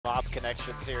mob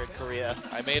connections here in Korea.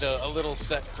 I made a little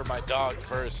set for my dog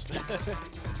first.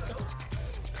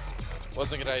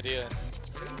 Wasn't a good idea.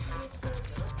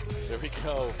 So here we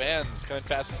go. Bans coming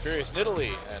fast and furious in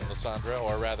Italy. And Lissandra,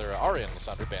 or rather Ari and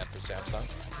Lissandra banned for Samsung.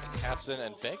 Caston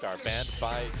and Vagar banned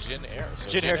by Jin Air. So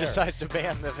Jin Air decides to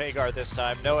ban the Vagar this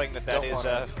time, knowing that that is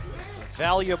a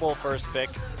valuable first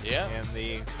pick in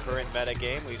the current meta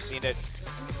game. We've seen it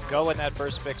go in that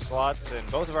first pick slots in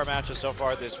both of our matches so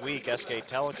far this week. SK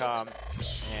Telecom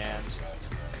and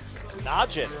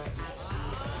Najin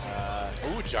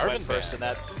Jarvan went first in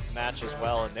that match as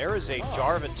well. And there is a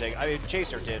Jarvan take. I mean,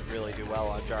 Chaser did really do well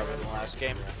on Jarvan in the last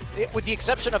game. With the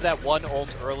exception of that one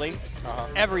ult early,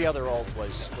 every other ult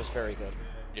was very good.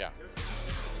 Yeah.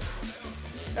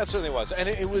 That certainly was. And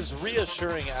it was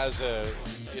reassuring as a,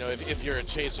 if you're a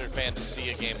Chaser fan to see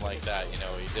a game like that.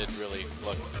 He did really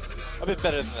look a bit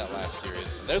better than that last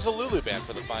series. There's a Lulu ban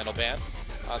for the final ban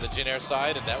on the Jin Air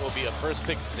side, and that will be a first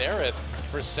pick Xerath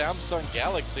for Samsung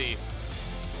Galaxy.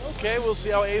 Okay, we'll see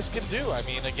how Ace can do. I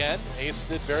mean, again, Ace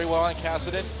did very well on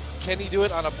Kassadin. Can he do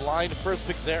it on a blind first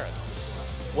pick Xerath?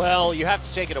 Well, you have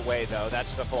to take it away, though.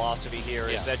 That's the philosophy here,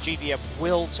 is that GDM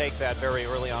will take that very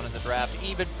early on in the draft,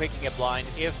 even picking it blind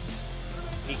if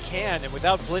he can. And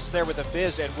without Bliss there with the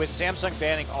Fizz, and with Samsung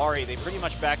banning Ari, they pretty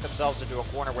much backed themselves into a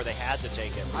corner where they had to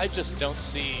take it. I just don't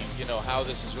see, how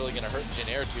this is really going to hurt Jin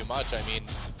Air too much. I mean,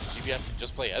 GBM can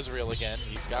just play Ezreal again.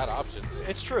 He's got options.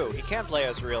 It's true. He can play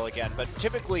Ezreal again, but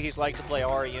typically he's liked to play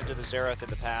Ari into the Xerath in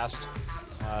the past.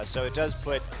 So it does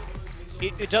put...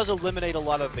 It does eliminate a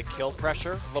lot of the kill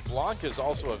pressure. LeBlanc is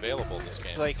also available in this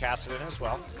game. Play Kassadin as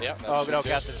well. Yeah, that's true no, too.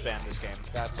 Kassadin's banned this game.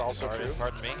 That's also true.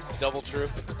 Pardon me. Double true.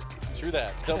 True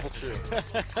that. Double true.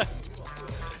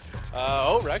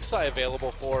 Rek'Sai available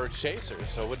for Chaser,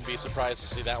 so wouldn't be surprised to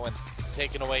see that one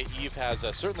taken away. Eve has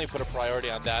certainly put a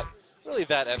priority on that. Really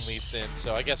that and Lee Sin,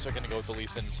 so I guess they're going to go with the Lee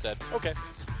Sin instead. Okay.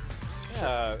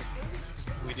 Yeah,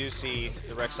 we do see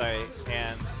the Rek'Sai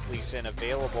and Lee Sin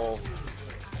available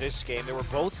this game. They were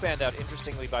both banned out,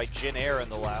 interestingly, by Jin Air in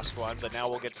the last one, but now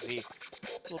we'll get to see a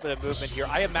little bit of movement here.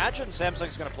 I imagine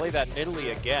Samsung's going to play that in Italy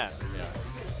again. Yeah.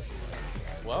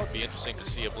 Well, it'd be interesting to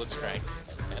see a Blitzcrank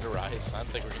and a Rise. I don't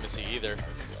think we're going to see either.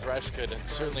 Thresh could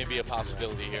certainly be a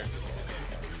possibility here.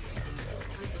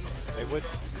 They would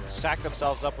stack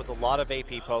themselves up with a lot of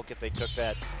AP poke if they took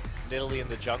that Italy in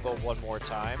the jungle one more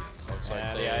time. Looks like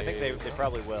yeah, I think they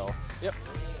probably will. Yep,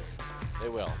 they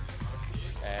will.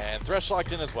 And Thresh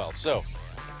locked in as well. So,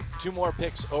 2 more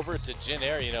picks over to Jin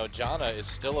Air. Janna is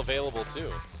still available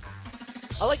too.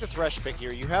 I like the Thresh pick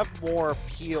here. You have more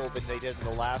peel than they did in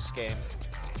the last game,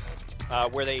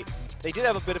 where they did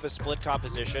have a bit of a split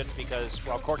composition because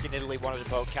while Corki and Italy wanted to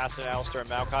poke Kassadin, Alistar, and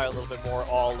Maokai a little bit more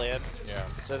all in. Yeah.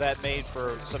 So that made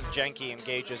for some janky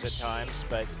engages at times,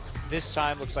 but this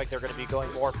time looks like they're going to be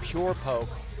going more pure poke.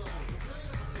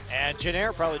 And Jin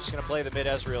Air probably just going to play the mid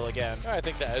Ezreal again. I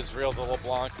think the Ezreal, the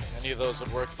LeBlanc, any of those would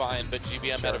work fine, but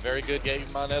GBM had a very good game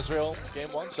on Ezreal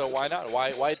game 1, so why not?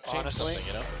 Why change Honestly,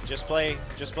 something, Just play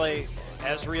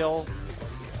Ezreal,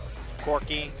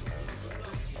 Corki.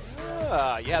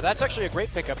 Yeah, that's actually a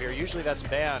great pickup here. Usually that's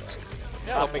banned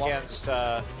up against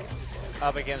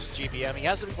GBM. He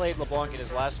hasn't played LeBlanc in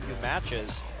his last few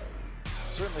matches.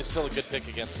 Certainly still a good pick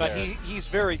against But he's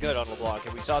very good on LeBlanc,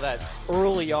 and we saw that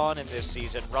early on in this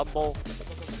season. Rumble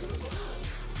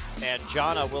and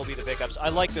Janna will be the pickups. I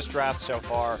like this draft so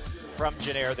far from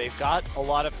Jin Air. They've got a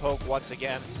lot of poke once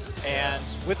again, and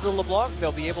with the LeBlanc,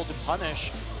 they'll be able to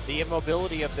punish the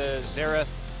immobility of the Xerath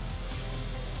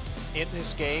in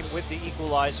this game with the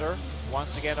equalizer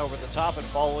once again over the top and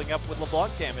following up with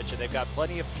LeBlanc damage, and they've got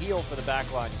plenty of peel for the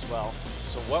backline as well.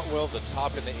 So what will the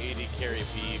top in the AD carry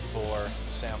be for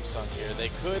Samsung here? They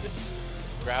could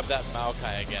grab that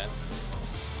Maokai again.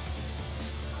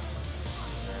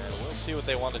 And we'll see what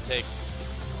they want to take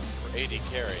for AD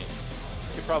carry.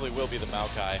 It probably will be the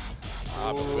Maokai.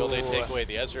 But will they take away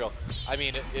the Ezreal? I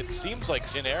mean, it seems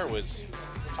like Jin Air was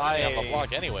on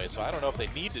LeBlanc anyway, so I don't know if they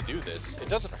need to do this. It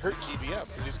doesn't hurt GBM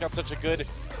because he's got such a good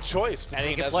choice between and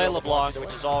he can Ezreal play and LeBlanc,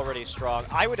 which is already strong.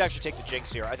 I would actually take the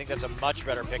Jinx here. I think that's a much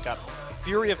better pickup.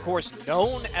 Fury, of course,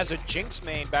 known as a Jinx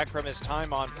main back from his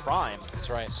time on Prime. That's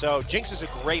right. So Jinx is a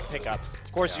great pickup.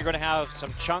 Of course, you're going to have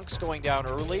some chunks going down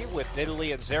early with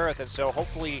Nidalee and Xerath, and so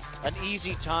hopefully an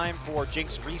easy time for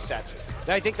Jinx resets.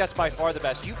 I think that's by far the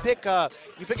best. You pick a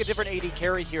different AD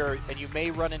carry here, and you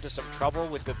may run into some trouble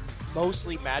with the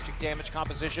mostly magic damage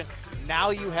composition.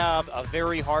 Now you have a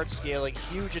very hard scaling,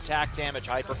 huge attack damage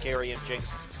hyper carry and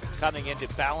Jinx coming in to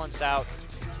balance out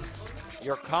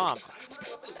your comp.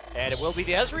 And it will be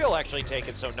the Ezreal actually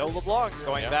taken, so no LeBlanc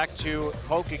going back to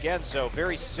poke again. So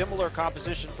very similar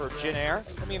composition for Jin Air.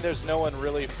 I mean, there's no one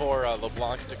really for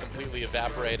LeBlanc to completely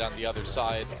evaporate on the other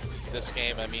side this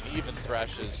game. I mean, even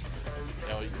Thresh is,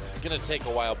 going to take a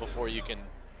while before you can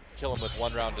kill him with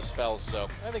one round of spells. So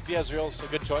I think the Ezreal's a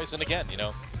good choice. And again, he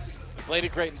played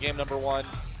it great in game number 1.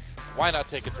 Why not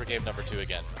take it for game number 2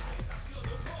 again?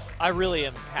 I really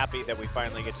am happy that we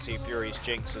finally get to see Fury's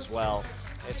Jinx as well.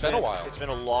 It's been a while. It's been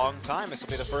a long time. This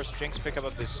will be the first Jinx pickup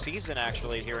of this season,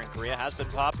 actually, here in Korea. Has been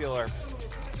popular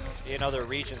in other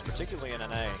regions, particularly in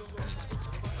NA,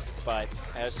 but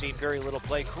has seen very little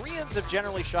play. Koreans have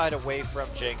generally shied away from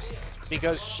Jinx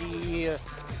because she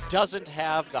doesn't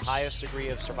have the highest degree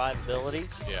of survivability.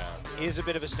 Yeah. Is a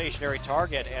bit of a stationary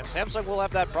target, and Samsung will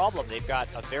have that problem. They've got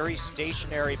a very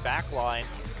stationary backline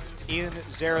in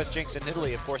Xerath, Jinx, and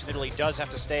Nidalee. Of course, Nidalee does have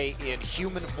to stay in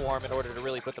human form in order to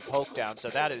really put the poke down, so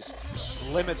that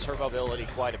limits her mobility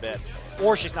quite a bit.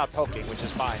 Or she's not poking, which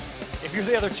is fine. If you're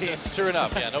the other team. It's true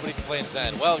enough. Yeah, nobody complains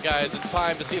then. Well, guys, it's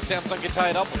time to see if Samsung can tie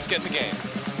it up. Let's get in the game.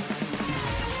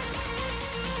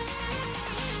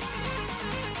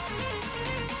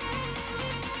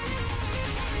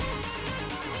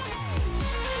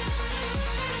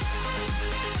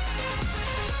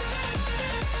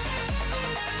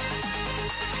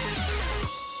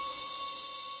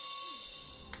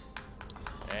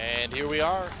 And here we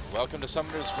are. Welcome to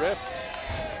Summoner's Rift.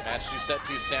 Match 2 set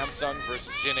to Samsung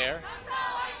versus Jin Air.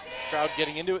 Crowd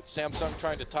getting into it. Samsung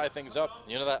trying to tie things up.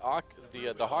 That Hawk,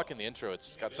 the Hawk in the intro,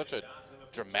 it's got such a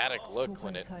dramatic look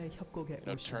when it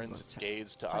turns its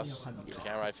gaze to us, the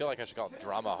camera. I feel like I should call it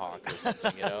Drama Hawk or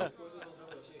something, I feel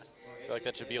like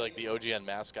that should be like the OGN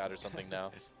mascot or something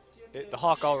now. The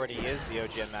Hawk already is the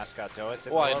OGN mascot, though. It's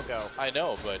in the logo. I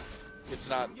know, but it's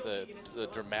not the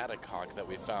dramatic Hawk that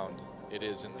we found. It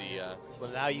is in the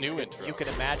new intro. You can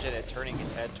imagine it turning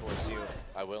its head towards you.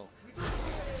 I will.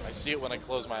 I see it when I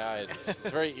close my eyes.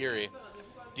 It's very eerie.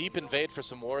 Deep invade for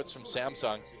some wards from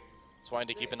Samsung. Just wanting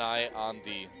to keep an eye on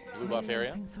the blue buff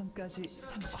area.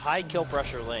 High kill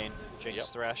pressure lane, Jinx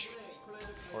Thresh.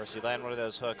 Of course, you land one of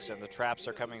those hooks, and the traps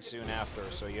are coming soon after,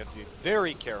 so you have to be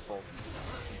very careful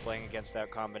in playing against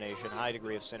that combination. High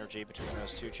degree of synergy between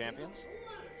those two champions.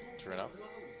 True enough.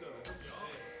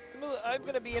 I'm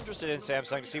going to be interested in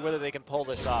Samsung to see whether they can pull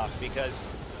this off because,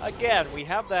 again, we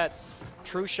have that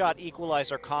true shot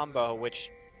equalizer combo,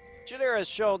 which Jin Air has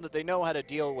shown that they know how to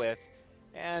deal with,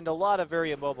 and a lot of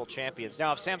very immobile champions.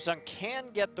 Now, if Samsung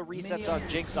can get the resets on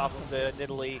Jinx off of the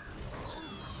Nidalee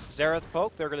Xerath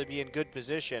poke, they're going to be in good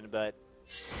position, but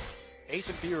Ace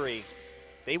and Fury,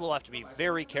 they will have to be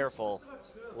very careful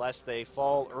lest they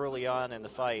fall early on in the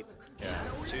fight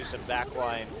to some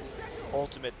backline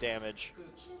ultimate damage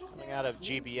coming out of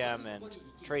GBM and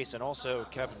Trace, and also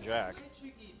Kevin JAG.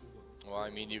 Well, I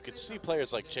mean, you could see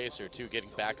players like Chaser, too, getting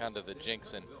back onto the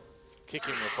Jinx and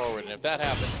kicking her forward, and if that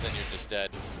happens, then you're just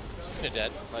dead. Speaking of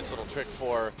dead, nice little trick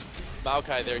for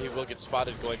Maokai there. He will get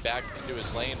spotted going back into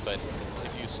his lane, but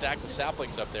if you stack the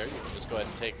saplings up there, you can just go ahead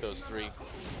and take those 3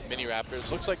 mini Raptors.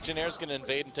 Looks like Jin Air's going to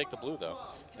invade and take the blue, though.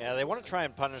 Yeah, they want to try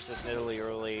and punish this Nidalee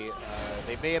early.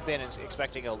 They may have been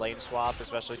expecting a lane swap,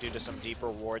 especially due to some deeper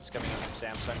wards coming in from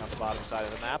Samsung on the bottom side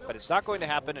of the map, but it's not going to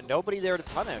happen, and nobody there to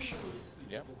punish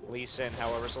Lee Sin,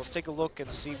 however. So let's take a look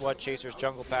and see what Chaser's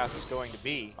jungle path is going to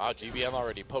be. GBM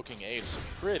already poking Ace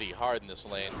pretty hard in this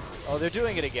lane. Oh, they're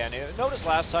doing it again. Notice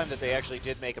last time that they actually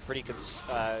did make a pretty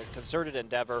concerted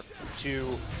endeavor to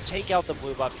take out the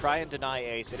blue buff, try and deny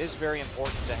Ace. It is very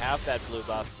important to have that blue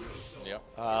buff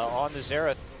on the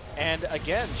Xerath. And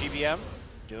again, GBM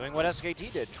doing what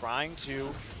SKT did, trying to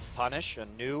punish a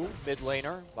new mid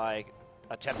laner by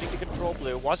attempting to control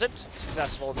blue. Wasn't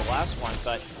successful in the last one,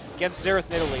 but against Xerath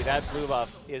Nidalee, that blue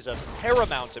buff is of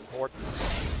paramount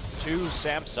importance to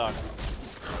Samsung.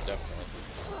 Definitely.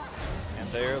 And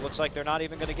there looks like they're not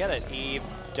even going to get it. Eve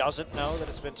doesn't know that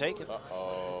it's been taken.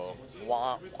 Uh-oh.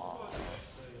 Wah, wah.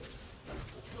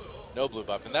 No blue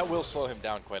buff, and that will slow him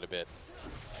down quite a bit.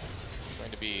 It's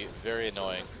going to be very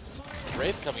annoying.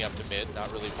 Wraith coming up to mid,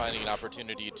 not really finding an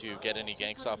opportunity to get any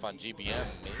ganks off on GBM.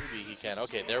 Maybe he can.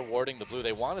 Okay, they're warding the blue.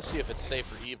 They want to see if it's safe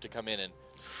for Eve to come in and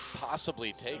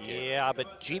possibly take it. Yeah,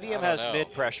 but GBM has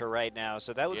mid pressure right now,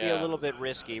 so that would be a little bit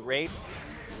risky. Wraith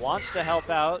wants to help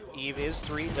out. Eve is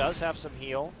 3, does have some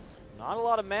heal. Not a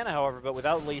lot of mana, however, but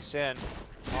without Lee Sin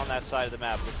on that side of the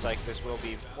map, looks like this will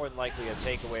be more than likely a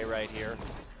takeaway right here.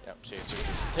 Yep, Chaser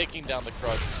just taking down the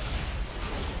Krugs.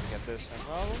 Get this thing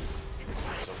rolling.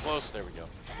 So close, there we go.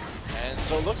 And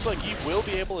so it looks like he will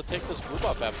be able to take this blue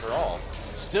buff after all.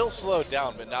 Still slowed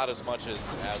down, but not as much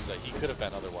as he could have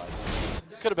been otherwise.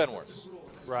 Could have been worse.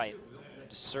 Right.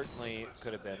 certainly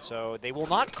could have been. So they will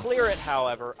not clear it,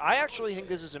 however. I actually think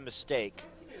this is a mistake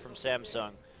from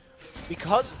Samsung.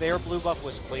 Because their blue buff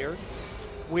was cleared,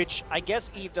 which I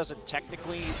guess Eve doesn't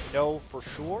technically know for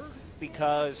sure,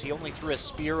 because he only threw a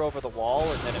spear over the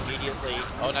wall and then immediately...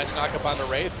 Oh, nice knock up on the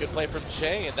Wraith. Good play from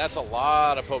Che, and that's a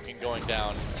lot of poking going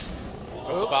down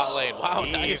from the bot lane. Wow,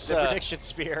 Eve, nice. the prediction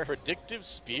spear. Predictive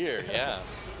spear, yeah.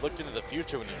 Looked into the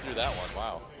future when he threw that one.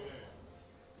 Wow.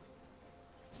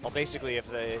 Well, basically, if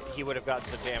he would have gotten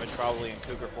some damage probably in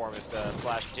Cougar form if the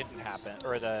flash didn't happen,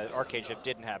 or the arcade shift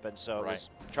didn't happen. So right. was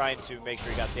trying to make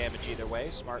sure he got damage either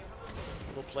way. Smart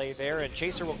little play there, and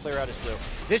Chaser will clear out his blue.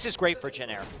 This is great for Jin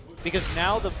Air, because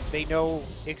now they know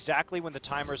exactly when the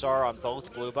timers are on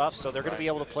both blue buffs, so they're going to be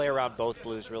able to play around both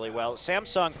blues really well.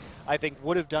 Samsung, I think,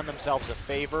 would have done themselves a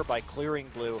favor by clearing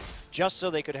blue just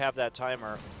so they could have that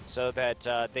timer so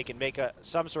that they can make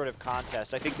some sort of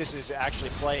contest. I think this is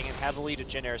actually playing in heavily to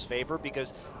Jin Air's favor,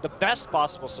 because the best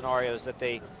possible scenario is that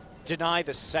they deny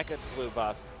the second blue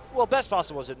buff. Well, best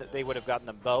possible is that they would have gotten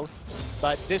them both,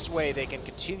 but this way they can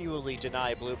continually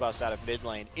deny blue buffs out of mid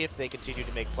lane if they continue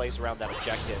to make plays around that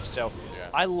objective. So yeah.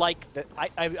 I like that.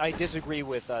 I disagree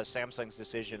with Samsung's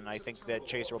decision, and I think that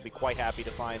Chaser will be quite happy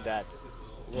to find that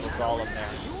little golem there.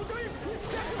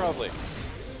 Probably.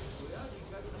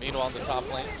 Meanwhile, in the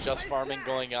top lane, just farming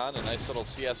going on. A nice little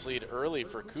CS lead early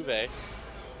for Cuvée.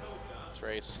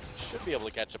 Trace should be able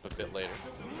to catch up a bit later.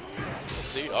 We'll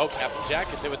see. Oh, Captain Jack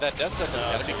gets hit with that death sentence.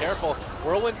 Got to be careful.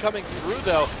 Whirlwind coming through,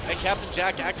 though, and Captain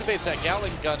Jack activates that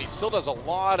Gatling gun. He still does a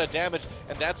lot of damage,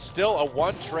 and that's still a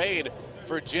one trade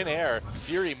for Jin Air.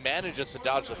 Fury manages to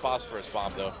dodge the Phosphorus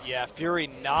Bomb, though. Yeah,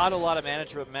 Fury, not a lot of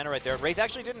mana right there. Wraith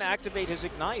actually didn't activate his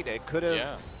Ignite. It could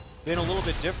have been a little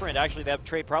bit different. Actually, that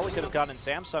trade probably could have gone in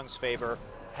Samsung's favor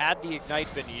had the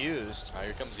Ignite been used.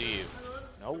 Here comes Eve.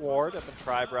 No ward up in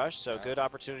Tri-Brush, so good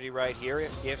opportunity right here.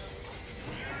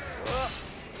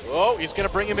 Oh, he's going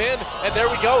to bring him in, and there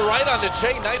we go, right onto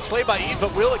Che. Nice play by Eve,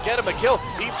 but will it get him a kill?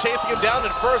 Eve chasing him down,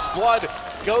 and first blood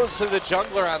goes to the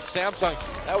jungler on Samsung.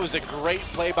 That was a great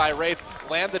play by Wraith.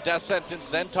 Land the death sentence,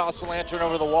 then toss the lantern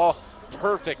over the wall.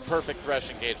 Perfect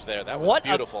thresh engage there. That was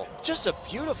beautiful. Just a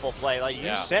beautiful play. Like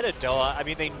you said it, Doa. I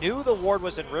mean, they knew the ward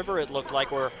was in river, it looked like,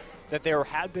 that there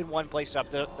had been one placed up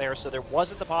there, so there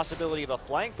wasn't the possibility of a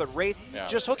flank, but Wraith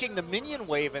just hooking the minion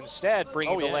wave instead,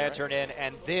 bringing the lantern in,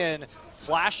 and then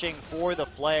flashing for the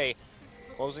flay,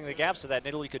 closing the gap so that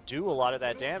Nidalee could do a lot of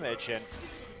that damage, and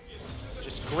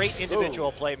just great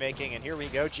individual playmaking. And here we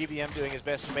go, GBM doing his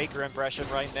best Faker impression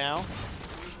right now.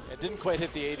 It didn't quite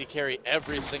hit the AD carry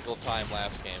every single time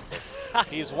last game, but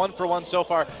he's 1 for 1 so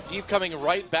far. Eve coming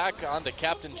right back onto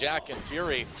Captain Jack and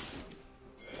Fury.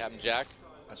 Captain Jack.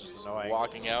 That's just annoying.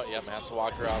 Walking out, has to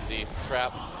walk around the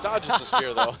trap. Dodges the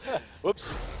spear, though.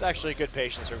 Whoops. It's actually good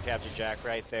patience from Captain Jack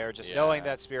right there, just knowing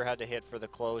that spear had to hit for the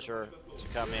closure to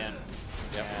come in.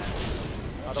 And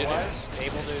otherwise,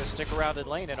 able to stick around in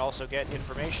lane and also get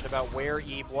information about where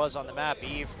Eve was on the map.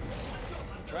 Eve,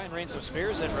 try and rain some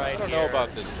spears in right here. I don't know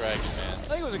about this dragon, man. I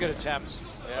think it was a good attempt,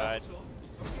 but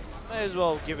might as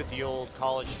well give it the old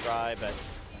college try, but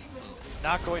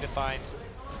not going to find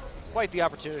quite the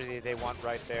opportunity they want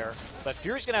right there. But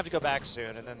Fury's going to have to go back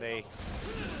soon, and then they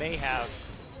may have,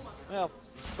 well,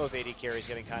 both AD carries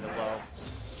getting kind of low.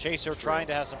 Chaser trying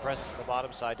to have some presence on the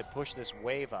bottom side to push this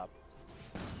wave up.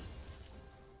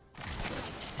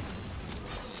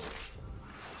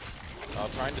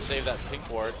 Trying to save that pink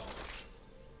ward.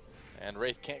 And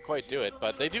Wraith can't quite do it,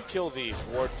 but they do kill the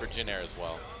ward for Jin Air as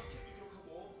well.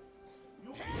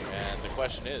 And the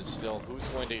question is still, who's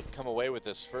going to come away with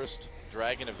this first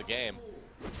dragon of the game?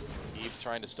 Eve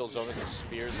trying to still zone in the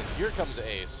spears, and here comes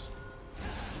Ace.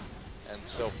 And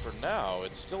so for now,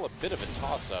 it's still a bit of a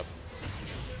toss-up.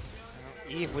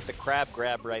 Eve with the crab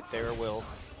grab right there will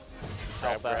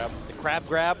help out. Grab. The crab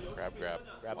grab? Crab grab.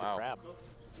 Grab the crab.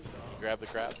 Grab the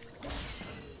crab.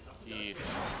 He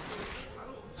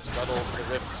scuttled the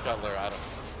Rift Scuttler. I don't know.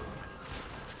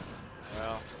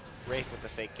 Well, Wraith with the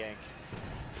fake gank.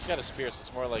 He's got a spear, so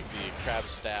it's more like the crab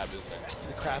stab, isn't it?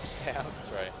 The crab stab. That's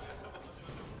right.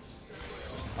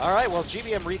 All right, well,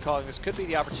 GBM recalling. This could be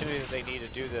the opportunity that they need to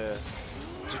do the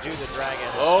dragon.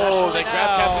 Oh, they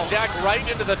grab Captain Jack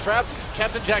right into the traps.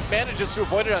 Captain Jack manages to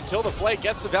avoid it until the flay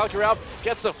gets the Valkyrie out,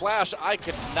 gets the flash. I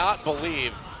could not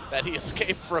believe that he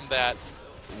escaped from that.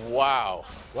 Wow.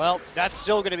 Well, that's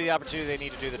still going to be the opportunity they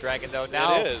need to do the dragon, though.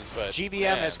 Now, it is, but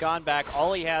GBM has gone back.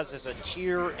 All he has is a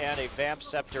Tear and a Vamp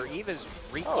Scepter. Eve is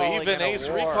recalling. Oh, even Ace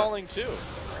recalling, too.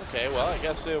 Okay, well, I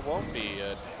guess it won't be.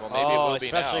 Well, maybe it will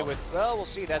be now. Especially with, well, we'll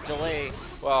see that delay.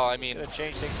 Well, I mean, going to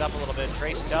change things up a little bit.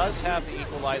 Trace does have the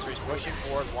equalizer he's pushing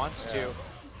for it, wants to.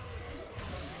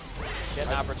 Get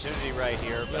an opportunity right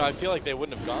here. You know, I feel like they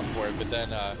wouldn't have gone for it, but then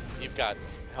Eve got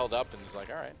held up and was like,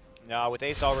 all right. No, with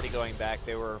Ace already going back,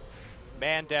 they were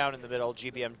man down in the middle.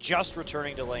 GBM just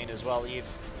returning to lane as well. Eve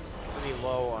pretty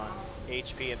low on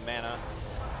HP and mana.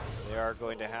 So they are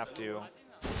going to have to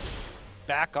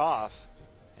back off.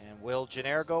 And will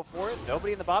Jennair go for it?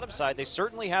 Nobody in the bottom side. They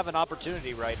certainly have an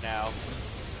opportunity right now.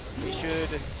 They should.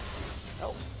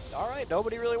 Oh, all right.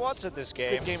 Nobody really wants it this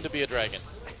game. Good game to be a dragon.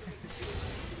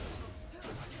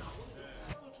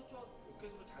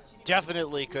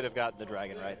 Definitely could have gotten the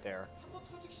dragon right there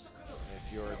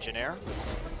if you're Jennair.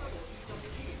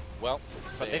 Well,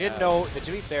 but they didn't know,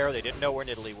 to be fair, they didn't know where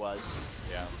Nidalee was.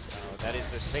 Yeah. So that is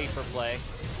the safer play.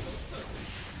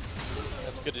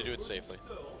 That's good to do it safely,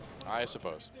 I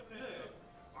suppose.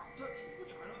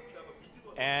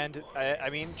 And, I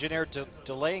mean, Jennair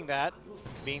delaying that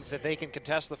means that they can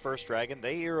contest the first dragon.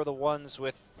 They are the ones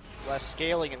with less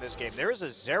scaling in this game. There is a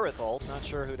Xerath ult. Not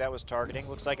sure who that was targeting.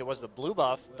 Looks like it was the blue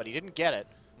buff, but he didn't get it.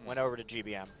 Went over to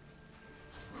GBM.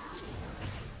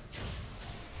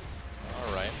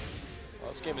 All right.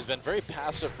 Well, this game has been very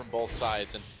passive from both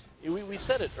sides, and we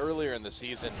said it earlier in the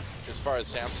season as far as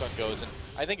Samsung goes, and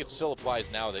I think it still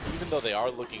applies now that even though they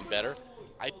are looking better,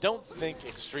 I don't think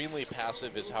extremely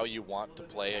passive is how you want to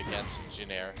play against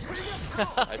Jennair.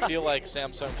 I feel like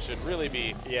Samsung should really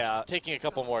be taking a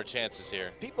couple more chances here.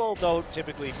 People don't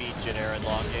typically beat Jennair in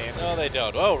long games. No, they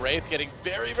don't. Oh, Wraith getting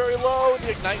very, very low.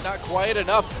 The Ignite not quite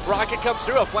enough. Rocket comes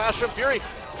through, a flash from Fury.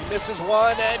 He misses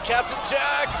one, and Captain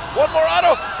Jag, one more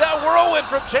auto. That whirlwind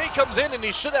from Jay comes in, and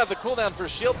he should have the cooldown for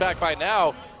shield back by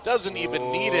now. Doesn't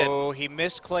even need it. Oh, he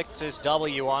misclicked his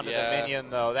W onto the minion,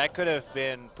 though. That could have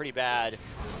been pretty bad.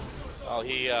 Oh,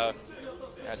 he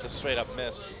just straight up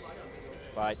missed.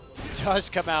 But does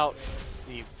come out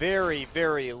the very,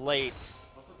 very late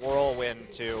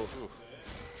whirlwind to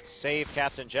save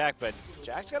Captain Jack, but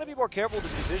Jack's got to be more careful with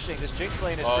his positioning. This Jinx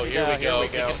lane is pretty here down. we go.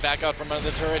 Kicking back out from under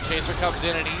the turret. Chaser comes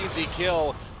in, an easy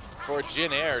kill for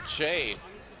Jennair. Che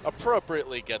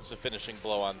appropriately gets a finishing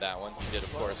blow on that one. He did,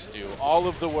 of course, do all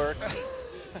of the work.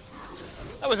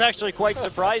 That was actually quite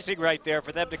surprising right there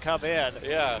for them to come in.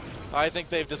 Yeah, I think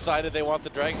they've decided they want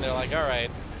the dragon. They're like, all right,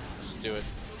 just do it.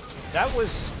 That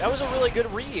was a really good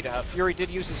read. Fury did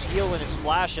use his heal and his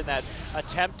flash in that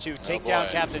attempt to take down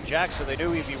Captain Jack, so they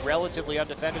knew he'd be relatively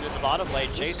undefended in the bottom lane.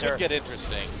 This could get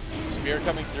interesting. Spear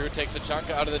coming through, takes a chunk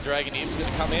out of the dragon. Eve's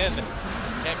going to come in.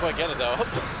 Can't quite get it, though.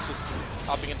 Just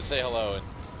hopping in to say hello and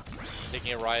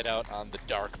taking a ride out on the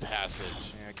dark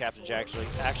passage. Yeah, Captain Jack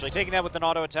actually taking that with an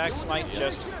auto attack. Smite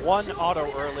just one auto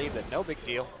early, but no big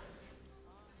deal.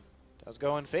 Does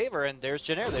go in favor, and there's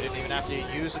Jennair. They didn't even have to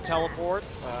use a teleport,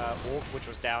 which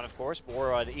was down, of course,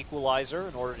 or an equalizer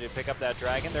in order to pick up that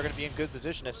dragon. They're going to be in good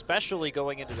position, especially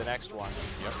going into the next one.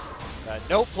 Yep.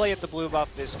 No play at the blue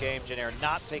buff this game. Jennair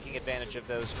not taking advantage of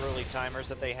those early timers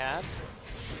that they had.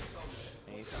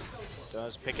 Ace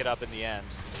does pick it up in the end.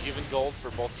 Even gold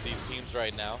for both of these teams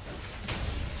right now.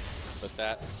 But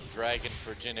that dragon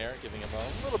for Jennair giving him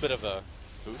a little bit of a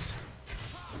boost.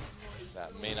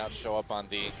 That may not show up on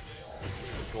the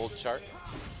gold chart.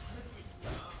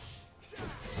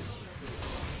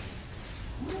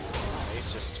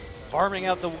 Ace just farming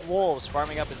out the wolves,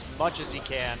 farming up as much as he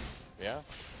can. Yeah,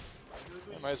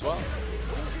 might as well.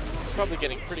 He's probably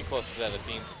getting pretty close to that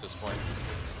Athene's at this point.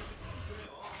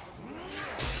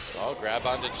 Oh, grab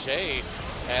onto Che,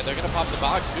 and they're going to pop the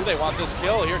box too. They want this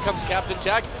kill. Here comes Captain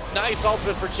Jack. Nice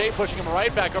ultimate for Che, pushing him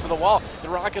right back over the wall. The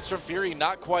rockets from Fury,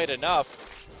 not quite enough.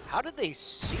 How did they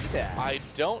see that? I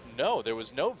don't know. There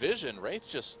was no vision. Wraith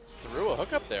just threw a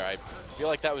hook up there. I feel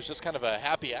like that was just kind of a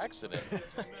happy accident.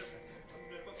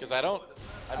 Because I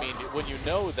mean, when you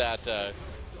know that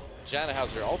Janna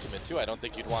has her ultimate too, I don't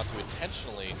think you'd want to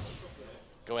intentionally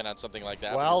go in on something like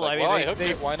that. Well, like, I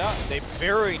mean, why not? They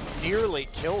very nearly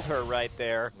killed her right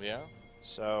there. Yeah.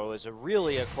 So it was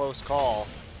really a close call.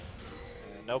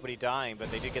 Nobody dying,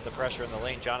 but they did get the pressure in the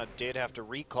lane. Janna did have to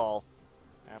recall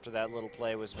after that little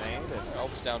play was made. And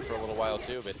Ult's down for a little while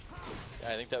too, but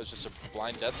yeah, I think that was just a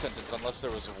blind death sentence unless there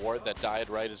was a ward that died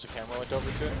right as the camera went over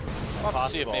to it. We'll have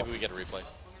to see if maybe we get a replay.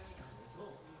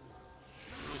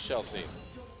 We shall see.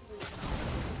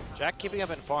 Jack keeping up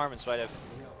in farm in spite of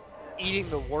eating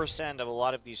the worst end of a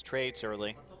lot of these trades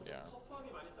early. Yeah.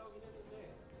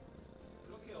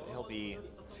 He'll be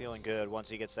feeling good once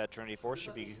he gets that Trinity Force.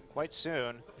 Should be quite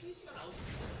soon.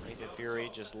 Wraith and Fury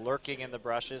just lurking in the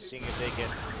brushes, seeing if they can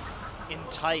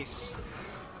entice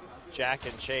Jack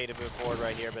and Che to move forward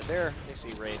right here. But there, they see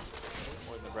Wraith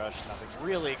more than the brush. Nothing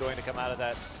really going to come out of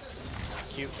that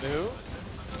cute move.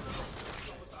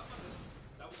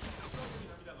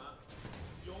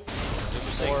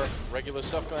 interesting. More regular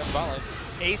stuff going on bot lane.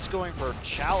 Ace going for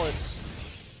Chalice,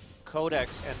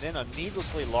 Codex, and then a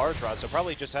needlessly large rod, so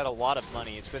probably just had a lot of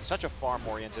money. It's been such a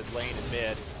farm-oriented lane and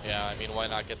mid. Yeah, I mean, why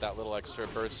not get that little extra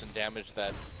burst and damage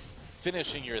that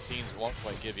finishing your Athenes won't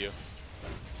quite give you?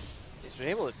 He's been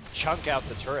able to chunk out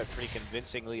the turret pretty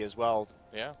convincingly as well.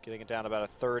 Yeah. Getting it down about a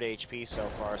third HP so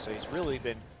far, so he's really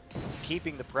been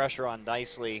keeping the pressure on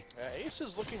nicely. Ace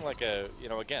is looking like a, you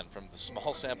know, again, from the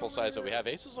small sample size that we have,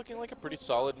 Ace is looking like a pretty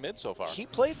solid mid so far. He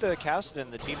played the Cassidy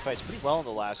in the team fights pretty well in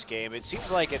the last game. It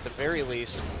seems like at the very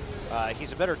least,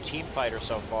 he's a better team fighter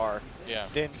so far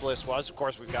than Bliss was. Of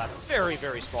course, we've got a very,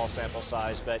 very small sample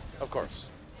size, but of course.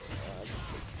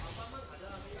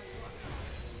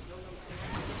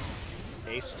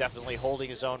 Ace definitely holding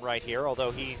his own right here,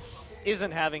 although he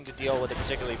isn't having to deal with a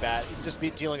particularly bad, he's just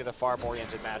dealing with a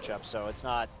farm-oriented matchup, so it's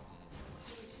not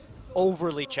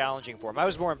overly challenging for him. I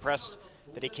was more impressed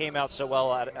that he came out so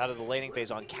well out of the laning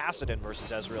phase on Cassidy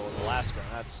versus Ezreal in the last game.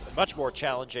 That's a much more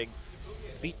challenging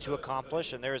feat to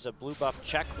accomplish, and there's a blue buff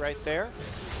check right there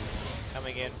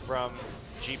coming in from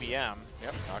GBM.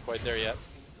 Yep, not quite there yet.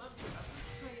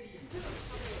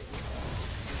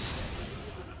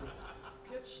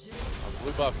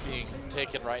 Blue buff being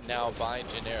taken right now by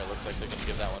Janair. Looks like they're going to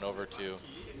give that one over to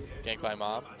Gank by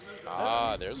Mob.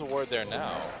 Ah, there's a ward there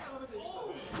now.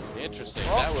 Interesting.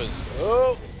 Oh. That was...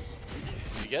 Oh!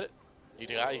 Did you get it? You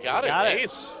got it.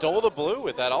 Ace stole the blue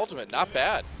with that ultimate. Not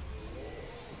bad.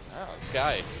 Wow, this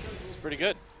guy is pretty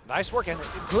good. Nice work and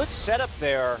good setup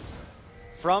there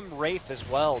from Wraith as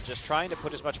well. Just trying to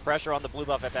put as much pressure on the blue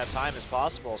buff at that time as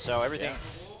possible. So everything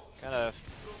kind of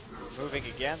moving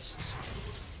against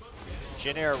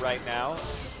Janair right now.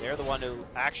 They're the one who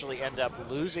actually end up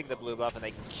losing the blue buff, and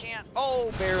they can't,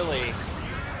 barely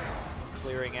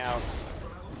clearing out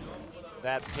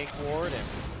that pink ward and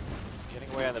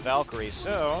getting away on the Valkyrie.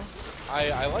 So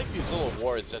I like these little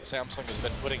wards that Samsung has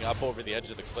been putting up over the edge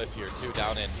of the cliff here too,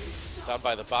 down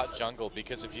by the bot jungle,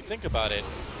 because if you think about it,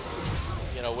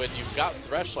 you know, when you've got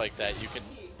Thresh like that, you can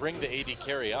bring the AD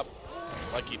carry up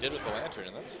like he did with the Lantern,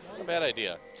 and that's not a bad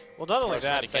idea. Well, not only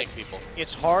that, but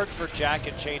it's hard for Jack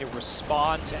and Che to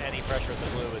respond to any pressure of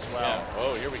the blue as well. Yeah.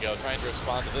 Oh, here we go, trying to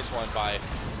respond to this one by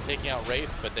taking out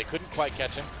Wraith, but they couldn't quite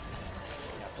catch him.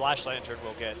 Yeah, Flash Lantern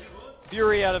will get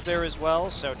Fury out of there as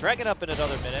well, so Dragon up in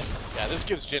another minute. Yeah, this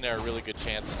gives Janair a really good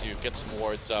chance to get some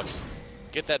wards up,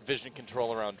 get that vision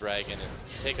control around Dragon, and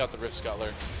take out the Rift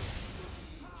Scuttler.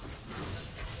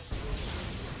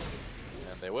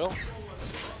 And they will.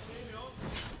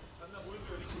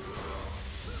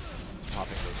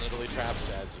 Popping those Italy traps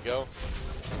as you go.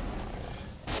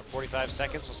 45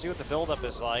 seconds. We'll see what the buildup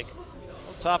is like.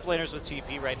 Well, top laners with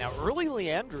TP right now. Early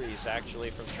Leandries, actually,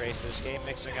 from Trace this game,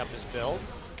 mixing up his build.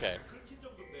 Okay.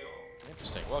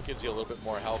 Interesting. Well, it gives you a little bit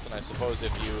more health, and I suppose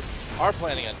if you are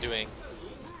planning on doing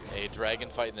a dragon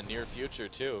fight in the near future,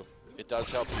 too, it does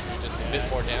help you do just a bit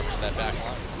more damage to that back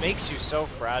line. Makes you so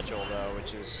fragile, though,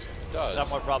 which is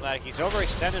somewhat problematic. He's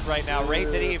overextended right now.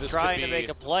 Wraith and Eve trying to make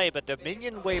a play, but the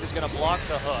minion wave is going to block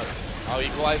the hook. Oh,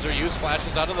 Equalizer use,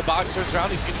 flashes out of the box, turns around,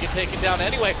 he's going to get taken down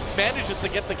anyway. Manages to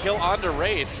get the kill onto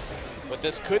Wraith, but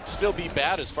this could still be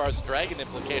bad as far as dragon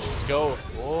implications go.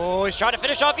 Oh, he's trying to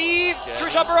finish off Eve. True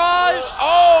shot barrage.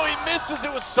 Oh, he misses.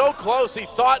 It was so close. He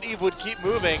thought Eve would keep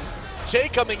moving. Che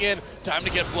coming in. Time to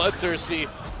get bloodthirsty.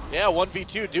 Yeah,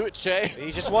 1v2, do it, Che.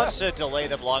 He just wants to delay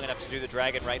them long enough to do the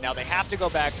dragon right now. They have to go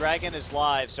back. Dragon is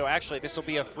live, so actually this will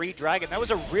be a free dragon. That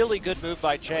was a really good move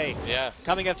by Che. Yeah.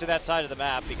 Coming up to that side of the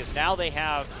map, because now they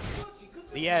have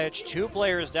the edge. 2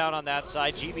 players down on that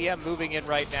side. GBM moving in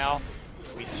right now.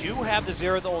 We do have the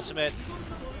Zeroth ultimate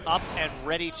up and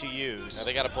ready to use. Now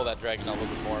they got to pull that dragon out a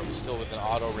little bit more. It was still within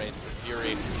auto range for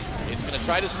Fury. He's going to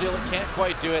try to steal it, can't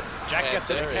quite do it. Jack gets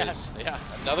it again. Yeah,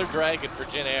 another dragon for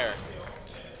Janair.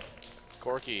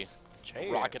 Corki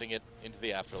Che rocketing it into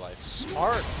the afterlife.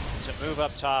 Smart to move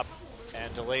up top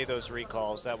and delay those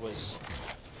recalls. That was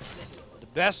the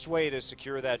best way to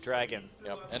secure that dragon.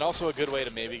 Yep, and also a good way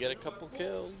to maybe get a couple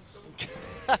kills.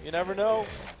 You never know.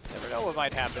 Never know what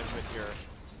might happen with your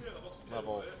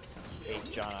level 8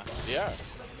 Janna. Yeah,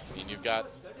 I mean, you've got,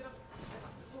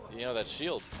 you know, that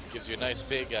shield gives you a nice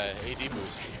big AD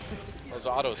boost. Those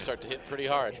autos start to hit pretty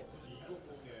hard.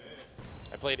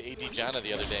 I played AD Janna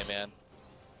the other day, man.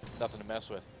 Nothing to mess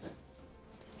with.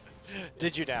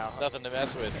 Did you now? Nothing to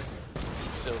mess with.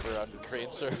 Silver on the Crane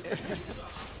server.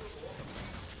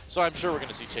 So I'm sure we're going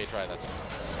to see Che try that tomorrow.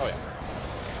 Oh,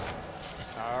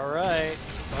 yeah. All right.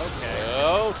 Okay.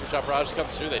 Oh, True Shot Barrage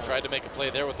comes through. They tried to make a play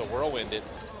there with the Whirlwind. It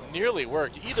nearly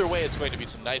worked. Either way, it's going to be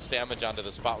some nice damage onto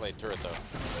the spotlight turret, though.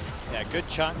 Yeah, good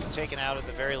chunk taken out at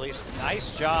the very least.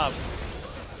 Nice job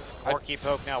Corky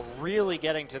Poke now really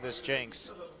getting to this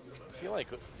Jinx. I feel like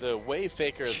the way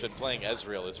Faker has been playing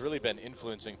Ezreal has really been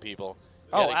influencing people.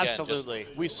 Oh, Yet again, absolutely.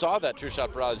 We saw that True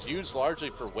Shot Barrage used largely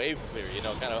for wave clear, you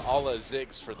know, kind of a la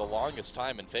Ziggs for the longest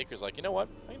time, and Faker's like, you know what,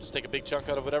 I can just take a big chunk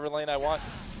out of whatever lane I want,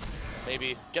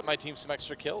 maybe get my team some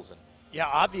extra kills. And yeah,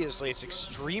 obviously it's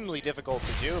extremely difficult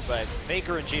to do, but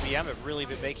Faker and GBM have really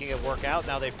been making it work out.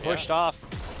 Now they've pushed off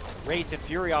Wraith and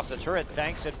Fury off the turret,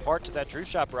 thanks in part to that True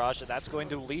Shot Barrage, and that's going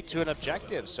to lead to an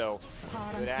objective. So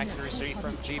good accuracy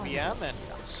from GBM, and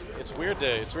it's weird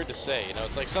to say, you know,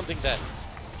 it's like something that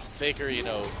Faker, you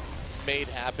know, made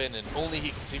happen, and only he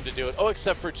can seem to do it. Oh,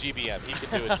 except for GBM, he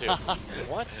can do it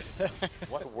too.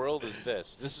 What world is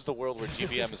this? This is the world where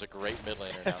GBM is a great mid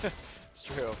laner now. It's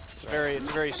true. It's a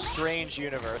very strange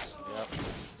universe. Yep.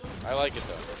 I like it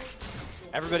though.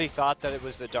 Everybody thought that it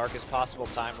was the darkest possible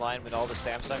timeline when all the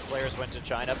Samsung players went to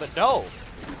China, but no.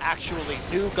 Actually,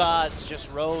 new gods just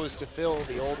rose to fill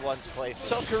the old ones' places.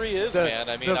 South Korea is, man.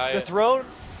 I mean, the throne,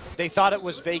 they thought it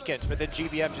was vacant, but then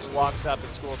GBM just walks up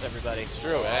and schools everybody. It's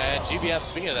true. And GBM,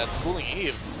 speaking of that, schooling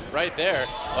Eve right there.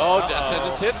 Oh,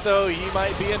 Descendants hit, though. He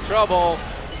might be in trouble.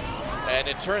 And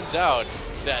it turns out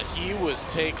that he was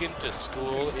taken to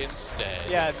school instead.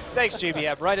 Yeah, thanks,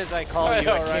 GBM. Right as I call you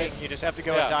a king, you just have to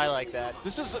go and die like that.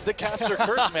 This is the caster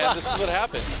curse, man. This is what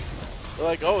happened. They're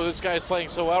like, oh, this guy's playing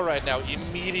so well right now.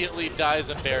 Immediately dies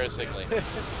embarrassingly.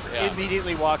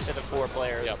 Immediately walks into 4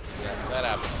 players. Yep, that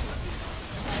happens.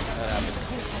 That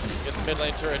happens. Get the mid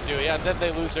lane turret too. Yeah, and then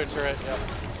they lose their turret. Yep.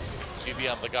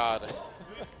 GBM, the god.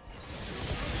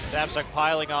 Samsung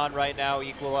piling on right now,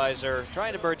 Equalizer,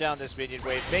 trying to burn down this minion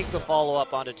wave, make the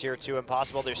follow-up onto Tier 2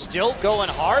 impossible. They're still going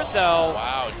hard, though.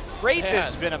 Wow. Wraith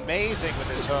has been amazing with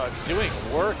his hooks. Doing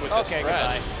work with this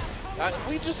threat.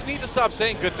 We just need to stop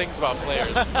saying good things about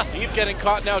players. Eve getting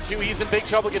caught now, too. He's in big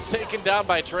trouble, gets taken down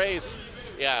by Trace.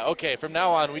 Yeah, okay, from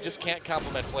now on, we just can't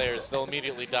compliment players. They'll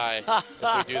immediately die if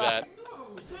we do that.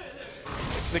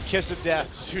 It's the kiss of death.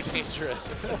 It's too dangerous.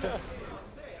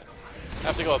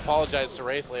 Have to go apologize to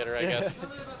Wraith later, I guess.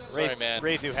 Sorry, man.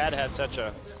 Wraith, who had such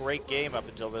a great game up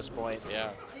until this point. Yeah,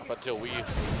 up until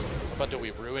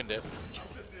we ruined it.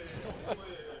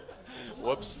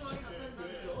 Whoops.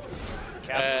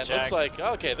 And looks like,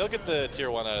 okay, they'll get the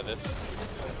Tier 1 out of this.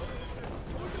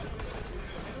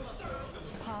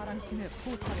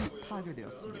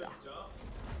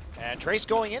 And Trace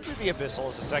going into the Abyssal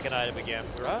as a second item again.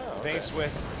 Faced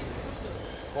with,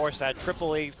 of course, that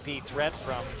triple AP threat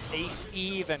from Ace,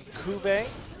 Eve, and Kube.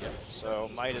 So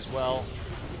might as well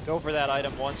go for that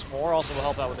item once more. Also will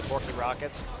help out with the Corky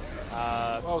Rockets.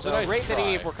 So nice Wraith and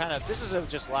try. Eve were kind of, this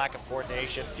is just lack of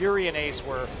coordination. Fury and Ace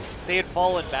they had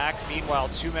fallen back. Meanwhile,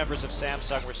 2 members of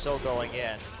Samsung were still going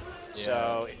in. Yeah.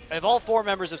 So if all 4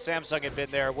 members of Samsung had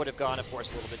been there, it would have gone, of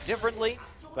course, a little bit differently.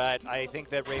 But I think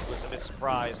that Wraith was a bit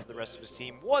surprised that the rest of his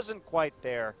team wasn't quite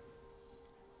there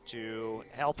to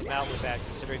help him out with that,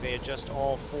 considering they had just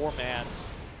all 4-manned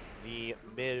the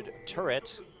mid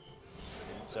turret.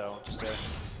 And so just a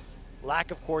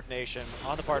lack of coordination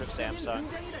on the part of Samsung.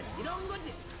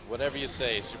 Whatever you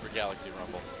say, Super Galaxy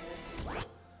Rumble.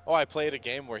 Oh, I played a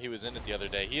game where he was in it the other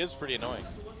day. He is pretty annoying.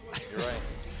 You're right.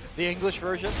 The English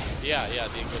version? Yeah, the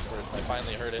English version. I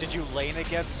finally heard it. Did you lane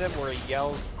against him where he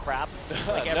yells crap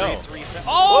like every no. 3 seconds?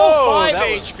 Oh, whoa, 5 that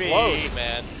HP! Was close,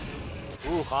 man.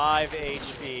 Ooh, 5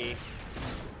 HP.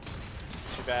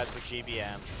 Too bad for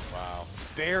GBM. Wow.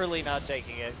 Barely not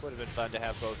taking it. Would have been fun to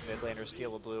have both mid laners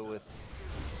steal a blue with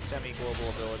semi-global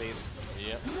abilities.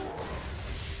 Yep.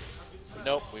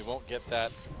 Nope, we won't get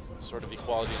that sort of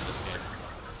equality in this game.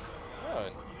 Oh,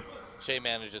 and Shay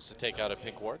manages to take out a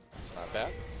pink ward. It's not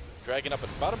bad. Dragging up in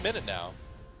about a minute now.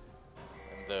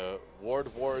 And the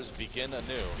ward wars begin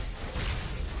anew.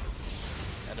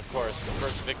 And of course, the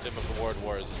first victim of the ward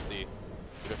wars is the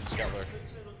Drift Skettler.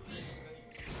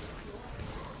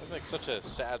 It makes such a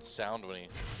sad sound when he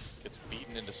gets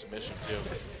beaten into submission too.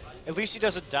 At least he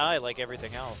doesn't die like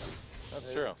everything else.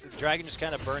 That's true. The dragon just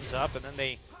kind of burns up, and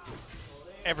then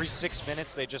every 6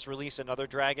 minutes they just release another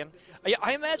dragon.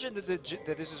 I imagine that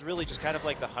this is really just kind of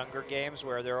like the Hunger Games,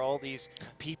 where there are all these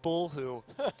people who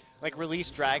like release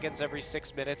dragons every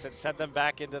 6 minutes and send them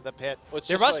back into the pit. Well,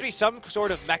 there must be some sort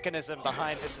of mechanism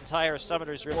behind this entire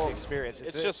Summoner's Rift experience.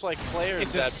 It's just like players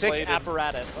it's that a sick played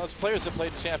apparatus. Well, it's players that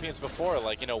played Champions before.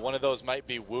 Like, you know, one of those might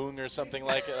be Woong or something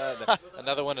like that.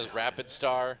 Another one is Rapid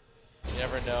Star. You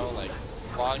never know. Like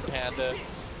Long Panda.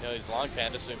 You know, he's Long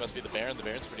Panda, so he must be the Baron. The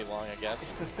Baron's pretty long, I guess.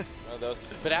 One of those.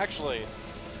 But actually,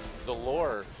 the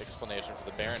lore explanation for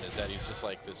the Baron is that he's just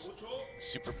like this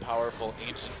super powerful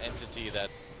ancient entity that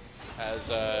has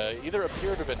either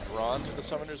appeared or been drawn to the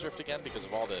Summoner's Rift again because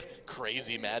of all the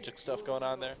crazy magic stuff going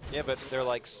on there. Yeah, but they're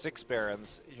like 6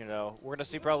 Barons, you know. We're going to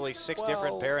see probably 6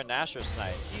 different Baron Nashers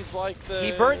tonight. He's like the...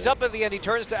 He burns up at the end. He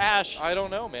turns to ash. I don't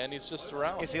know, man. He's just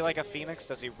around. Is he like a phoenix?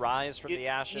 Does he rise from the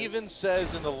ashes? It even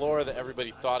says in the lore that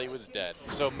everybody thought he was dead.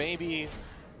 So maybe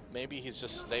he's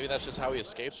just, maybe that's just how he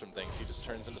escapes from things. He just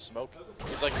turns into smoke.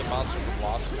 He's like the monster from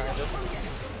Lost, kind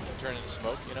of. Turn into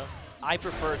smoke, you know? I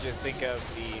prefer to think of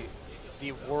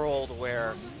the world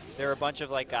where there are a bunch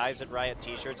of like guys in Riot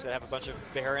t-shirts that have a bunch of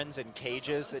Barons in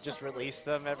cages that just release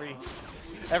them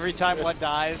every time one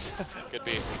dies. Could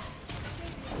be.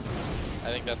 I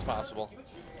think that's possible.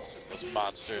 Those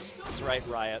monsters. That's right,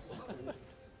 Riot.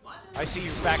 I see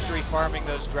you factory farming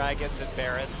those dragons and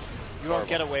Barons. You won't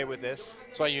get away with this.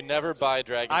 That's why you never buy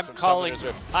dragons from Summoner's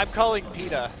Rift. I'm calling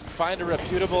PETA. Find a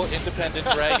reputable, independent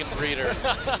dragon breeder.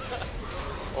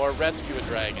 Or rescue a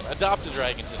dragon. Adopt a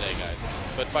dragon today, guys.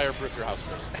 But fireproof your house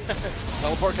first.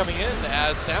 Teleport coming in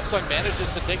as Samsung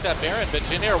manages to take that Baron, but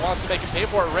Jin Air wants to make him pay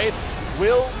for it. Wraith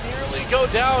will nearly go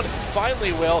down.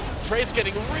 Finally will. Trace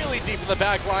getting really deep in the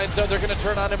back line, so they're going to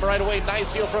turn on him right away.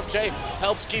 Nice heal from Jay.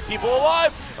 Helps keep people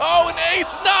alive. Oh, and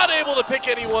Ace not able to pick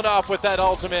anyone off with that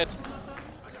ultimate.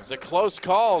 It was a close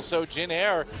call, so Jin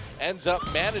Air ends up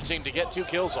managing to get 2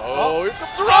 kills. Oh, here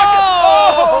comes the rocket.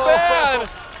 Oh, man.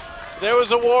 There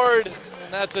was a ward,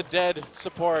 and that's a dead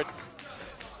support.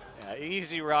 Yeah,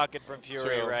 easy rocket from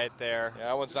Fury right there. Yeah,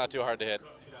 that one's not too hard to hit.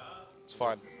 It's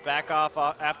fun. Back off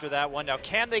after that one. Now,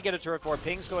 can they get a turret 4?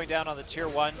 Ping's going down on the tier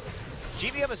 1.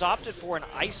 GBM has opted for an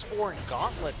Iceborne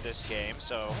Gauntlet this game,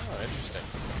 so... Oh, interesting.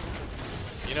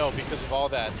 You know, because of all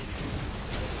that,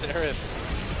 Xerath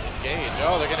engage.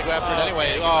 Oh, they're going to go after it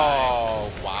anyway.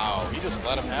 Oh, wow. He just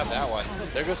let him have that one.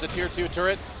 There goes the tier 2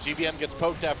 turret. GBM gets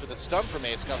poked after the stun from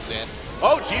Ace comes in.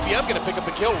 Oh, GBM going to pick up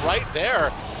a kill right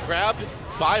there. Grabbed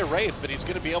by Wraith, but he's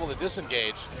going to be able to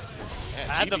disengage.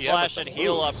 Had the flash and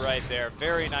heal up right there.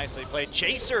 Very nicely played.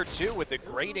 Chaser, too, with a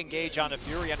great engage on a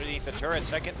Fury underneath the turret.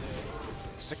 Second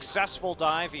successful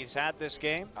dive he's had this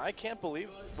game. I can't believe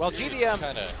it. Well, GBM,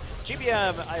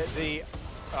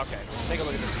 okay, let's take a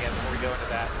look at this again before we go into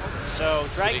that. So,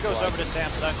 Dragon goes over to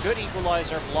Samsung. Good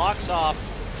equalizer, blocks off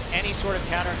any sort of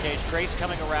counter engage. Trace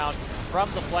coming around from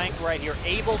the flank right here,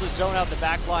 able to zone out the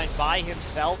back line by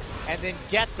himself, and then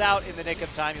gets out in the nick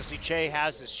of time. You'll see Che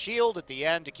has his shield at the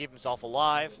end to keep himself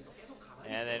alive.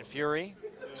 And then Fury.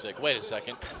 He's like, wait a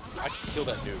second, I can kill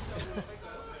that dude.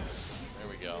 There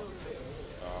we go.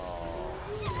 Oh.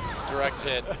 Direct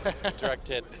hit, direct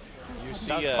hit. You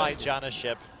see my Janna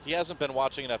ship. He hasn't been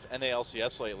watching enough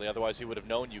NALCS lately, otherwise he would have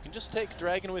known you can just take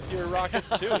Dragon with your rocket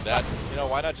too. That, you know,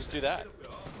 why not just do that?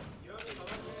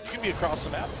 You can be across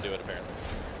the map and do it, apparently.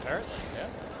 Apparently? Yeah.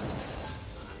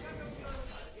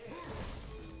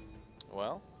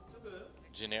 Well,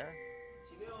 Jin Air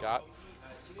got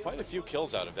quite a few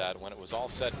kills out of that when it was all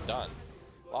said and done.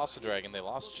 Lost the Dragon, they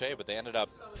lost Che, but they ended up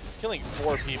killing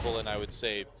 4 people in, I would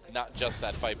say, not just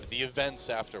that fight, but the events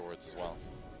afterwards as well.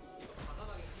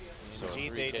 So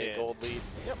 3K gold lead.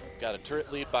 Yep. Got a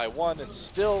turret lead by 1 and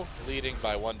still leading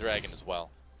by 1 Dragon as well.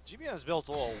 GBM's build's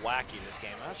a little wacky this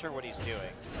game. I'm not sure what he's doing.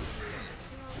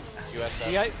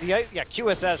 QSS? Yeah,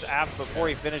 QSS after before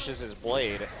he finishes his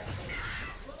blade.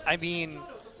 I mean...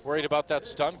 Worried about that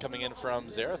stun coming in from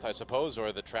Xerath, I suppose,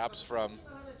 or the traps from...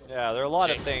 Yeah, there are a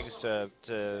lot of things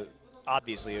to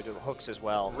obviously do hooks as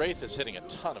well. Wraith is hitting a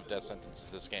ton of death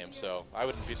sentences this game, so I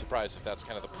wouldn't be surprised if that's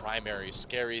kind of the primary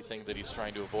scary thing that he's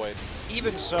trying to avoid.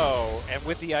 Even so, and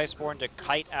with the Iceborne to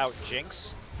kite out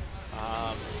Jinx,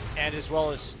 and as well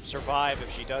as survive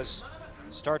if she does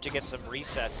start to get some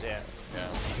resets in. Yeah.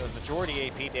 The majority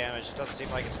AP damage doesn't seem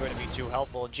like it's going to be too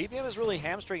helpful. And GBM is really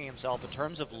hamstringing himself in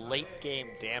terms of late game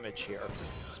damage here,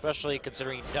 especially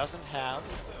considering he doesn't have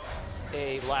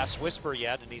a Last Whisper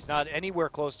yet, and he's not anywhere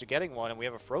close to getting one, and we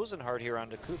have a Frozen Heart here on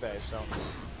Kuve, so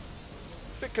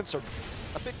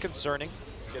a bit concerning.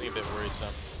 It's getting a bit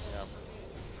worrisome. Yeah.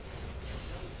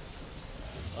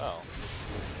 Well,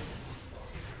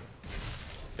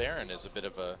 Baron is a bit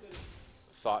of a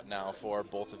thought now for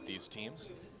both of these teams.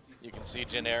 You can see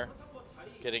Jin Air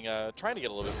getting trying to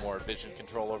get a little bit more vision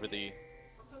control over the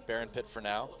Baron pit for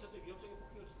now.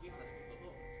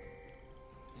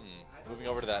 Moving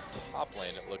over to that top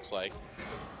lane, it looks like.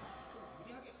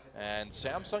 And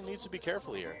Samsung needs to be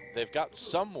careful here. They've got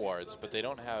some wards, but they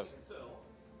don't have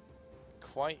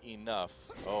quite enough.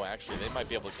 Oh, actually, they might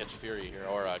be able to catch Fury here,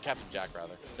 or Captain Jack,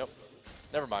 rather. Nope,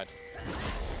 never mind.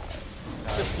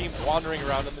 This team's wandering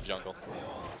around in the jungle.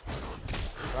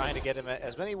 Trying to get him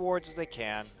as many wards as they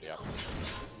can. Yeah.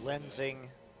 Lensing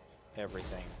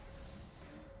everything.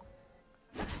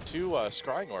 2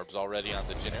 scrying orbs already on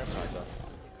the Jin Air side, though.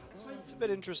 It's a bit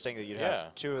interesting that you'd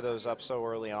have 2 of those up so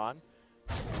early on.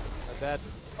 But that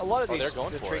a lot of these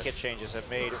trinket changes have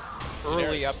made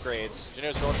early upgrades. Jin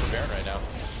Air's going for Baron right now.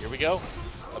 Here we go.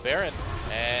 A Baron.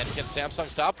 And can Samsung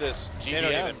stop this? GBM. They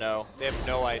don't even know. They have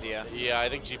no idea. Yeah, I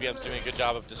think GBM's doing a good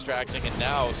job of distracting. And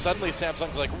now suddenly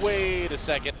Samsung's like, wait a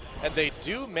second. And they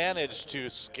do manage to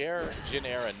scare Jin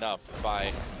Air enough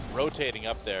by rotating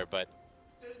up there. But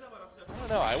I don't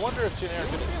know. I wonder if Jin Air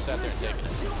could have just sat there and taken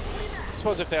it. I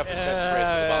suppose if they have to send Trace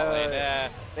in the bot lane.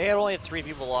 They had only 3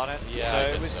 people on it.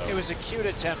 Yeah, so it was a cute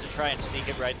attempt to try and sneak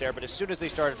it right there, but as soon as they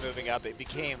started moving up, it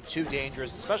became too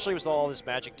dangerous, especially with all this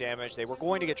magic damage. They were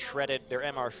going to get shredded, their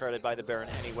MR shredded by the Baron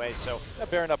anyway, so. A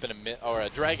Baron up in a minute, or a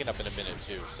Dragon up in a minute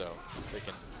too, so they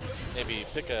can maybe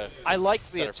pick a I like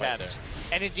the attempt.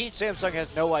 And indeed, Samsung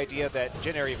has no idea that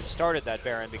Jin Air even started that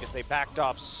Baron because they backed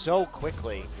off so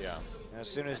quickly. Yeah. As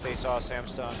soon as they saw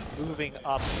Samsung moving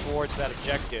up towards that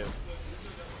objective.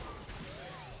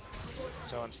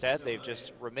 So instead, they've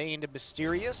just remained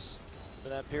mysterious for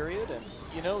that period. And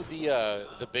you know,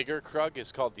 the bigger Krug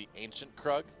is called the Ancient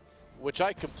Krug, which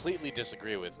I completely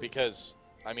disagree with because,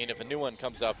 I mean, if a new one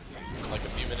comes up like a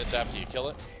few minutes after you kill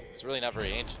it, it's really not very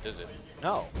ancient, is it?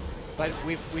 No, but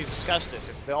we've discussed this.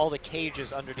 It's all the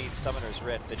cages underneath Summoner's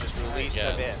Rift that just release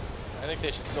them in. I think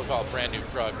they should still call it brand new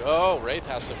Krug. Oh, Wraith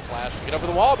has to flash, get over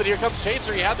the wall, but here comes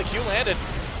Chaser. He had the Q landed.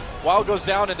 Wall goes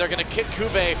down, and they're going to kick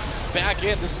Kube back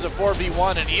in. This is a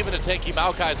 4v1, and even a tanky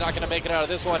Maokai is not going to make it out of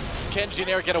this one. Can Jin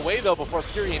Air get away, though, before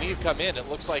Fury and Eve come in? It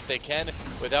looks like they can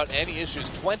without any issues.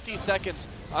 20 seconds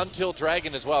until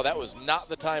Dragon as well. That was not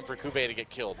the time for Kube to get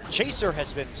killed. Chaser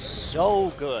has been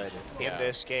so good in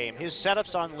this game. His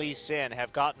setups on Lee Sin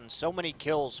have gotten so many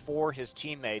kills for his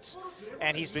teammates,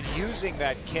 and he's been using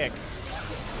that kick.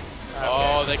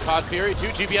 Oh, they caught Fury too.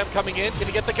 GBM coming in. Can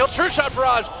he get the kill? True shot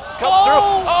barrage comes through.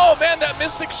 Oh, man, that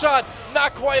Mystic shot.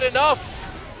 Not quite enough.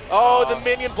 Oh, the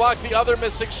minion blocked the other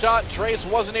Mystic shot. Trace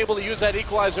wasn't able to use that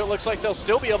equalizer. It looks like they'll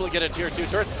still be able to get a tier 2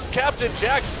 turret. Captain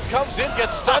Jack comes in,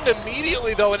 gets stunned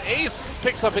immediately, though, and Ace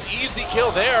picks up an easy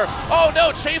kill there. Oh,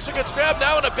 no, Chaser gets grabbed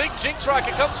now, and a big Jinx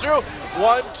rocket comes through.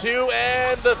 1, 2,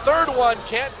 and the third one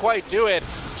can't quite do it.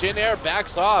 Jin Air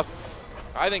backs off.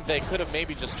 I think they could have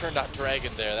maybe just turned out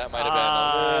Dragon there. That might have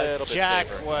been a little bit Jack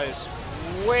safer. was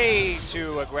way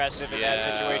too aggressive in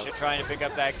that situation, trying to pick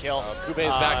up that kill. Kube's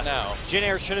back now. Jin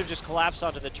Air should have just collapsed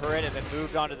onto the turret and then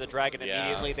moved onto the Dragon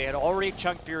immediately. They had already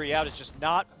chunked Fury out. It's just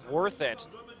not worth it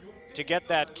to get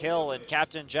that kill, and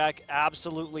Captain Jack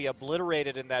absolutely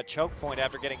obliterated in that choke point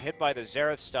after getting hit by the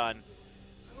Xerath stun.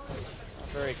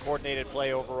 Very coordinated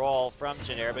play overall from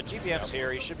Jin Air, but GBM's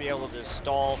here. He should be able to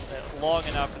stall long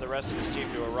enough for the rest of his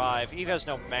team to arrive. Eve has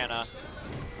no mana.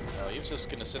 No, Eve's just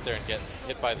going to sit there and get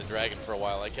hit by the Dragon for a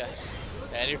while, I guess.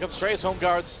 And here comes Trace, home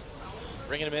guards,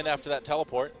 bringing him in after that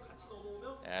teleport.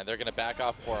 And they're going to back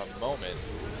off for a moment.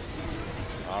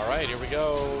 All right, here we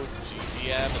go.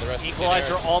 GBM and the rest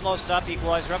Equalizer of the almost up.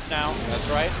 Equalizer up now. That's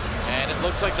right. And it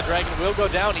looks like the Dragon will go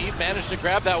down. Eve managed to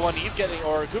grab that one. Eve getting,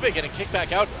 or Kube getting kicked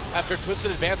back out after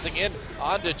Twisted advancing in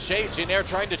onto Chase. Jin Air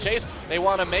trying to chase. They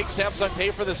want to make Samsung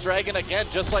pay for this Dragon again,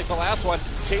 just like the last one.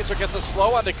 Chaser gets a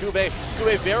slow onto Kube.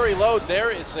 Kube very low.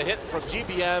 There is a hit from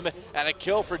GBM and a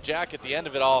kill for Jack at the end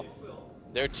of it all.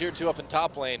 Their tier 2 up in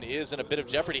top lane is in a bit of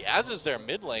jeopardy, as is their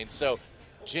mid lane. So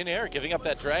Jin Air giving up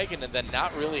that Dragon and then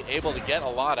not really able to get a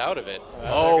lot out of it.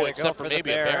 Except for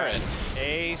maybe a Baron.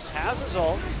 Ace has his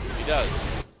ult. He does.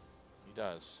 He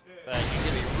does. But he's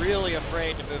going to be really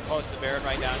afraid to move close to Baron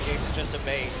right now in case it's just a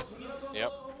bait.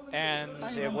 Yep. And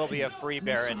it will be a free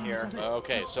Baron here.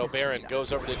 Okay, so Baron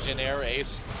goes over to Jin Air.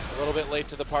 Ace a little bit late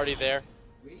to the party there.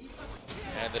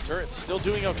 And the turret's still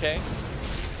doing okay.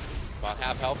 About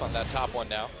half health on that top one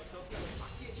now.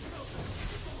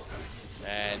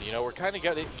 And, you know, we're kind of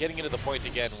getting into the point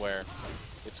again where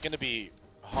it's going to be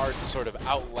hard to sort of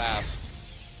outlast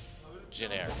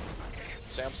Jin Air.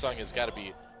 Samsung has got to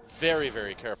be very,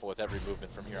 very careful with every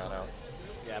movement from here on out.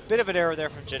 Yeah, a bit of an error there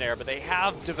from Jin Air, but they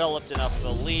have developed enough of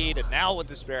a lead, and now with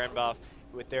this Baron buff,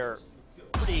 with their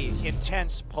pretty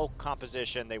intense poke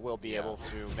composition, they will be able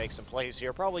to make some plays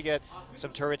here, probably get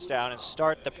some turrets down and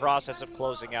start the process of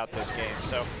closing out this game.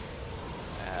 So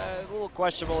a little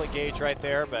questionable engage right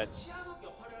there, but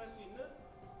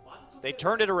they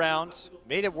turned it around,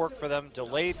 made it work for them,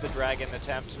 delayed the Dragon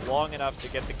attempt long enough to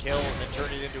get the kill and then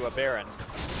turned it into a Baron.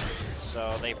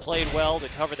 So they played well to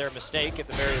cover their mistake at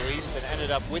the very least and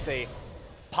ended up with a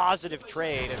positive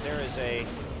trade. And there is a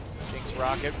Jinx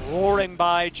rocket roaring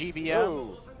by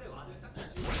GBM.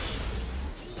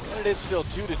 And it is still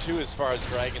 2-2 as far as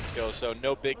Dragons go, so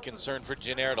no big concern for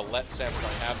Jin Air to let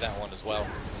Samsung have that one as well.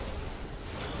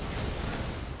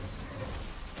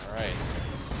 All right.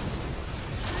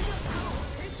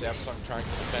 Samsung trying to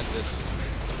defend this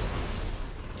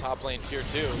top lane tier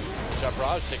 2.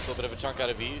 Chapraj takes a little bit of a chunk out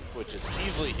of Eve, which is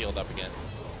easily healed up again.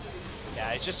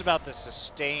 Yeah, it's just about the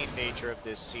sustained nature of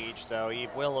this siege, though. Eve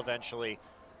will eventually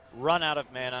run out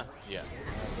of mana. Yeah.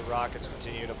 As the rockets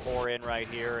continue to pour in right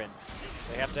here, and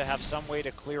they have to have some way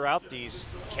to clear out these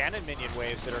cannon minion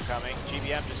waves that are coming.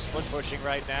 GBM just split pushing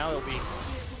right now. He'll be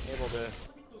able to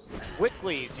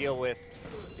quickly deal with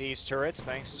these turrets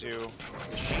thanks to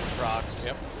machine procs.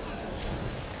 Yep.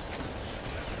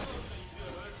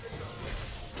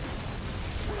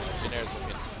 Jynneir's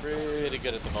looking pretty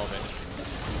good at the moment.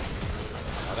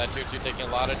 Now that tier 2 taking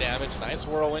a lot of damage. Nice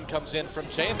whirlwind comes in from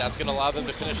Chain. That's going to allow them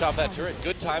to finish off that turret.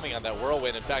 Good timing on that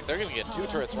whirlwind. In fact, they're going to get 2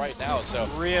 turrets right now. So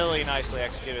really nicely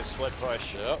executed split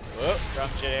push from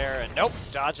Jynneir, and nope,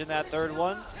 dodging that third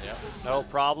one. Yep. No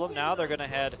problem. Now they're going to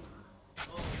head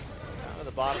down to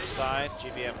the bottom side.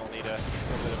 GBM will need a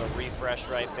little bit of a refresh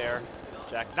right there.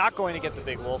 JAG not going to get the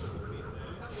big wolf.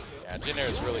 Yeah,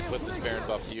 Jynneir's really put this Baron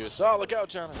buff to use. Oh, look out,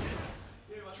 Jonathan.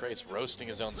 Trace roasting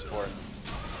his own support.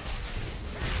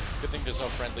 Good thing there's no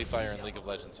friendly fire in League of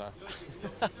Legends,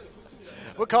 huh?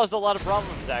 Would cause a lot of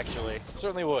problems, actually. It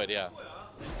certainly would, yeah.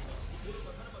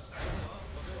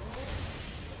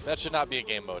 That should not be a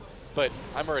game mode. But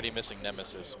I'm already missing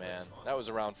Nemesis, man. That was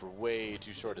around for way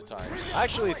too short a time. I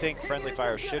actually think friendly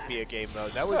fire should be a game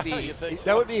mode. That would be so?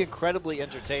 That would be incredibly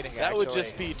entertaining. That would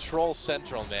just be troll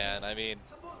central, man. I mean,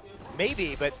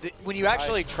 maybe, but when you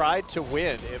actually tried to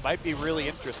win, it might be really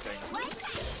interesting.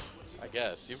 I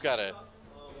guess you've got a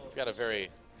very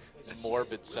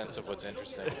morbid sense of what's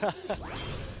interesting.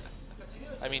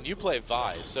 I mean, you play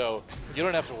Vi, so you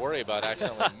don't have to worry about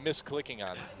accidentally misclicking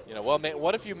on, you know, well,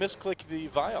 what if you misclick the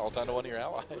Vi ult onto one of your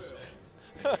allies?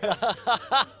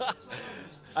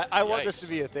 I want this to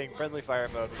be a thing. Friendly fire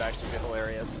mode would actually be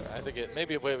hilarious. I think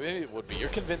maybe it would be. You're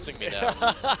convincing me now.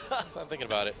 I'm thinking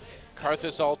about it.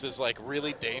 Karthus ult is like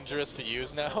really dangerous to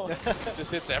use now.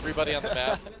 Just hits everybody on the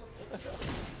map.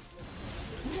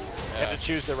 You have to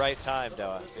choose the right time,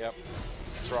 Doa. Yep.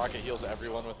 This rocket heals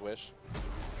everyone with Wish.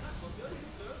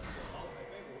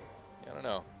 Yeah, I don't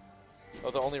know.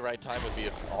 Oh, the only right time would be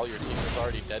if all your team was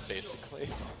already dead, basically.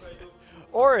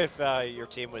 Or if your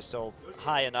team was still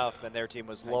high enough and their team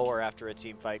was lower after a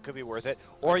team fight. Could be worth it.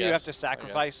 Or you have to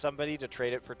sacrifice somebody to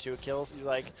trade it for 2 kills. You're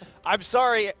like, I'm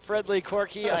sorry, friendly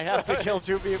Corky, I have to kill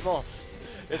 2 people.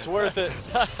 It's worth it.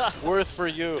 Worth for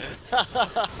you.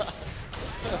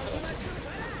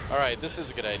 All right, this is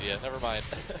a good idea. Never mind.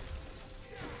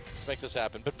 Let's make this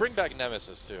happen. But bring back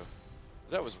Nemesis, too.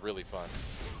 'Cause that was really fun.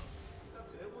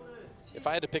 If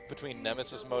I had to pick between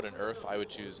Nemesis mode and Earth, I would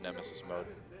choose Nemesis mode.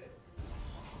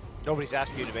 Nobody's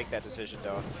asking you to make that decision,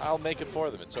 Doa. I'll make it for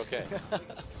them. It's okay.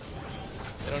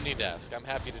 They don't need to ask. I'm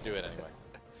happy to do it anyway.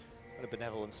 What a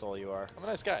benevolent soul you are. I'm a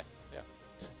nice guy. Yeah.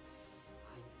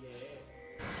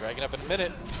 Dragging up in a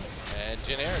minute. And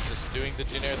Jynneir just doing the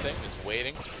Jynneir thing, just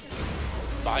waiting,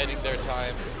 biding their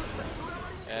time,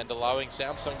 and allowing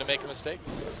Samsung to make a mistake.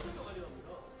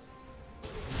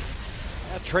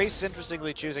 Trace,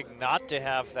 interestingly, choosing not to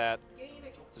have that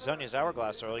Zhonya's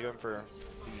Hourglass early, going for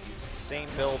the same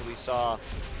build we saw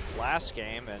last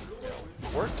game, and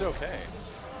worked okay.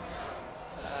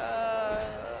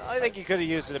 I think you could have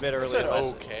used it a bit earlier. I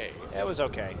said okay. It was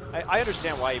okay. I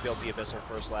understand why you built the Abyssal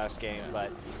first last game,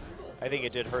 but I think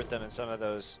it did hurt them in some of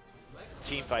those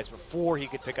team fights before he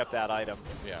could pick up that item.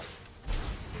 Yeah.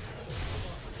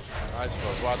 I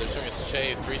suppose. Wow, they're showing us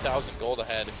Che 3,000 gold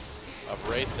ahead of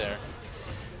Wraith there.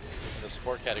 In the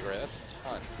support category. That's a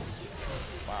ton.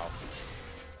 Wow.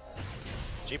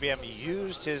 GBM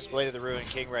used his Blade of the Ruined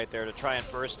King right there to try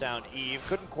and burst down Eve.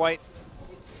 Couldn't quite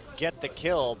get the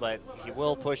kill, but he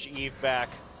will push Eve back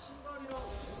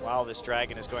while this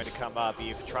dragon is going to come up.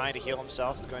 Eve trying to heal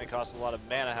himself. It's going to cost a lot of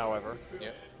mana, however.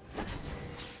 Yep.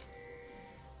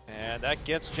 And that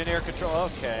gets Jynneir control.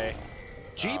 Okay.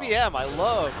 GBM, I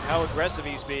love how aggressive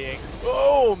he's being.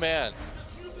 Oh, man.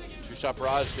 True Shot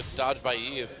Barrage gets dodged by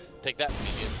Eve. Take that,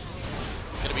 minions.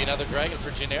 It's going to be another dragon for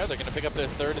Jynneir. They're going to pick up their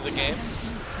 3rd of the game.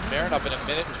 Baron up in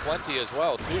 1:20 as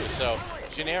well, too. So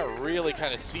Jynneir really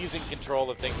kind of seizing control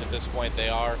of things at this point. They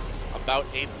are about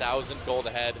 8,000 gold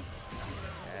ahead.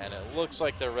 And it looks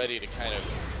like they're ready to kind of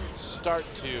start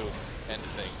to end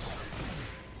things.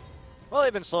 Well,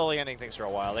 they've been slowly ending things for a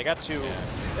while. They got two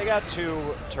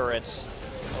turrets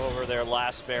over their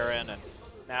last Baron, and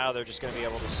now they're just going to be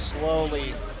able to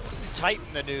slowly tighten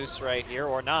the noose right here,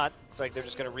 or not. It's like they're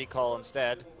just going to recall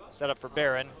instead. Set up for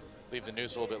Baron. Leave the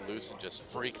noose a little bit loose and just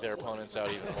freak their opponents out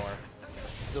even more.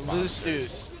 The loose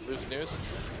news. Loose news?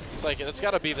 It's like, it's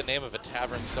got to be the name of a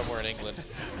tavern somewhere in England.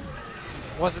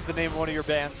 Wasn't the name of one of your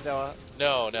bands, Noah?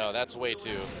 No, that's way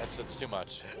too. That's too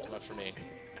much. Too much for me.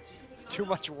 Too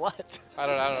much what? I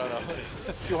don't know. It's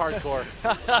too hardcore.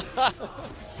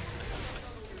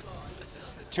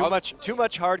 Too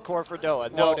much hardcore for Noah.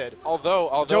 Noted.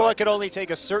 Although Noah can only take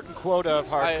a certain quota of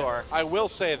hardcore. I will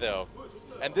say though,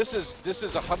 and this is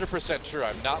 100% true.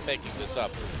 I'm not making this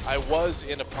up. I was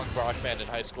in a punk rock band in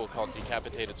high school called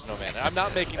Decapitated Snowman, and I'm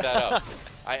not making that up.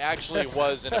 I actually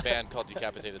was in a band called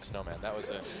Decapitated Snowman. That's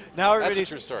a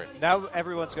true story. Now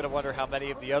everyone's going to wonder how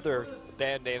many of the other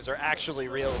band names are actually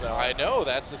real, though. I know,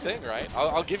 that's the thing, right?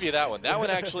 I'll give you that one. That one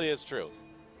actually is true.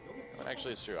 That one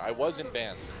actually is true. I was in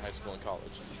bands in high school and college.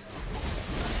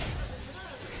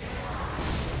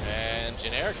 And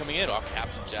Jennair coming in. Oh,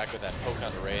 Captain Jack with that poke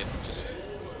on the raid. Just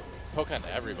poke on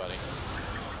everybody.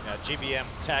 GBM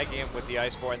tagging him with the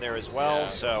Iceborne there as well,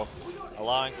 so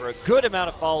allowing for a good amount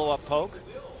of follow-up poke.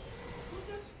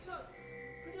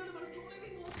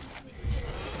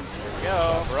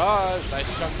 Go. Barrage,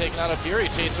 nice chunk taken out of Fury.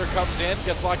 Chaser comes in,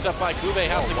 gets locked up by Kube,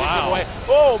 has to kick him away.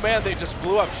 Oh man, they just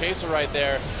blew up Chaser right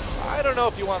there. I don't know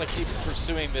if you want to keep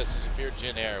pursuing this if you're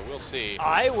Jennair. We'll see.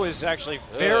 I was actually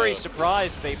very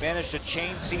surprised they managed to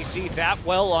chain CC that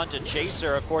well onto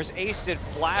Chaser. Of course, Ace did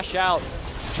flash out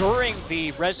during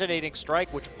the resonating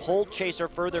strike, which pulled Chaser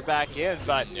further back in,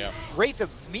 but Wraith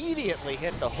immediately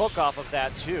hit the hook off of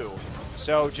that too.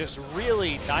 So just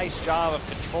really nice job of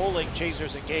controlling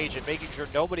Chaser's engage and making sure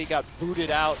nobody got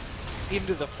booted out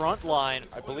into the front line.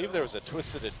 I believe there was a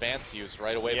twisted advance used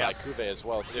right away by Kube as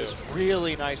well too. Just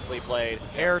really nicely played.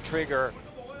 Hair trigger,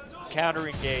 counter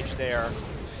engage there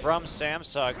from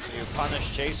Samsung to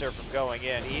punish Chaser from going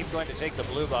in. Eve going to take the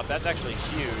blue buff. That's actually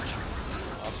huge.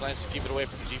 Well, it's nice to keep it away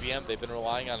from GBM. They've been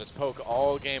relying on his poke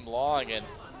all game long, and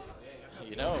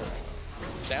you know,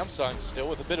 Samsung still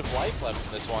with a bit of life left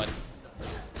in this one.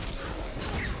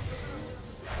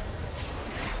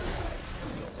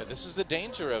 This is the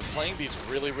danger of playing these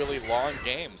really, really long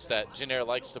games that Jennair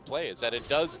likes to play, is that it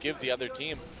does give the other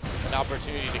team an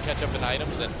opportunity to catch up in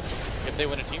items, and if they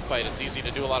win a team fight, it's easy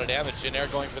to do a lot of damage. Jennair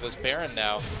going for this Baron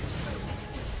now.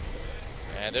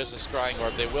 And there's the Scrying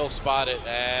Orb. They will spot it,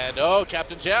 and oh,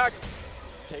 Captain Jack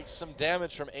takes some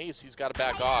damage from Ace. He's got to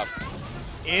back off.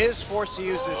 Is forced to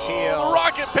use his heal. The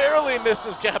rocket barely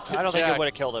misses Captain Jack. I don't think it would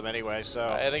have killed him anyway, so.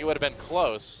 I think it would have been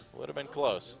close. Would have been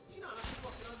close.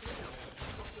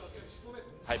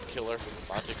 Hype killer,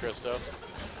 Monte Cristo.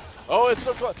 Oh, it's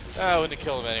so close. I wouldn't have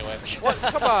killed him anyway. What?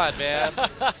 Come on, man.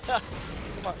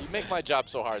 Come on. You make my job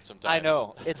so hard sometimes. I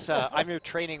know. It's I'm your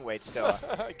training weight still.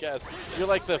 I guess. You're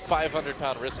like the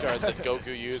 500-pound wrist guards that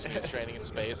Goku used when he's training in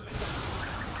space.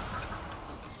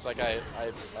 It's like I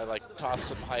like toss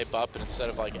some hype up, and instead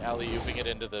of like alley-ooping it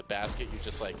into the basket, you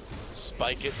just like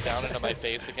spike it down into my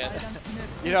face again.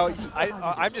 You know,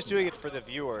 I'm just doing it for the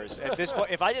viewers. At this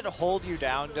point, if I didn't hold you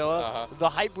down, Noah, the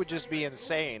hype would just be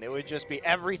insane. It would just be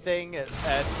everything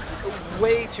at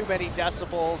way too many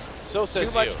decibels. So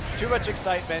says Too much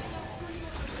excitement.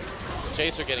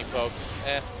 Chaser getting poked.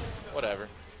 Whatever.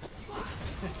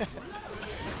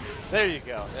 There you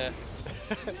go.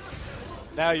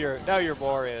 Now you're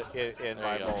more in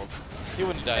my mold. He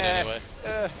wouldn't have died anyway.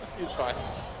 He's fine.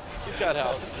 He's got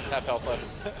half health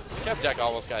left. Captain Jack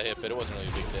almost got hit, but it wasn't really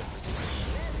a big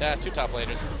difference. Two top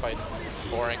laners fighting.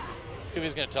 Boring.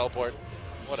 Kubi's gonna teleport.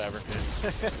 Whatever.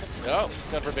 Oh,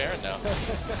 he's going for Baron now.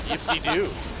 Yippee-doo.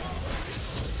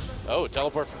 Oh,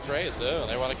 teleport from Trace. Oh,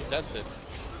 they want to contest it.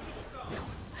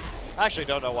 I actually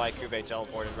don't know why Kube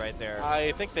teleported right there.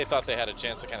 I think they thought they had a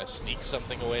chance to kind of sneak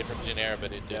something away from Jennair,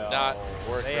 but it did not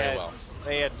work very well.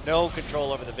 They had no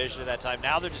control over the vision at that time.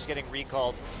 Now they're just getting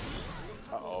recalled.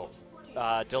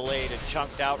 Delayed and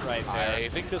chunked out right there. I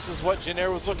think this is what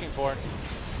Jennair was looking for.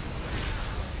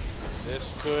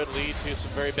 This could lead to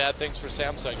some very bad things for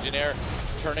Samsung. Jennair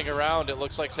turning around. It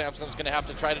looks like Samsung's going to have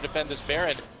to try to defend this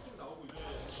Baron.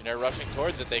 Jennair rushing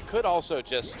towards it. They could also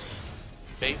just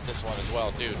bait this one as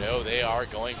well, too. No, they are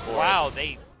going for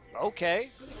it. Okay.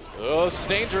 Oh, this is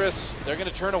dangerous. They're going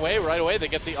to turn away right away. They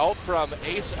get the ult from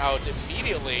Ace out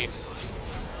immediately.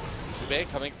 Kube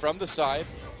coming from the side,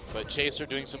 but Chaser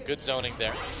doing some good zoning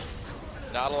there.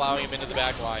 Not allowing him into the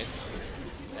back lines.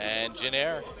 And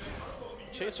Jennair.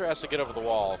 Chaser has to get over the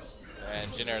wall, and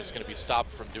Jennair is going to be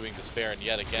stopped from doing this Baron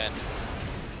yet again.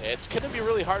 It's going to be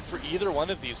really hard for either one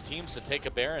of these teams to take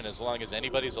a Baron as long as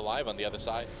anybody's alive on the other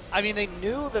side. I mean, they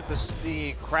knew that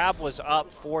the crab was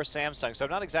up for Samsung, so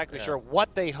I'm not exactly sure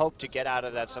what they hoped to get out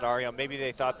of that scenario. Maybe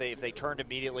they thought if they turned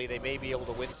immediately, they may be able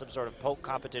to win some sort of poke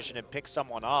competition and pick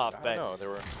someone off. But no, there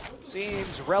were.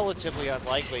 Seems relatively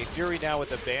unlikely. Fury now with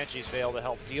the Banshees fail to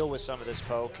help deal with some of this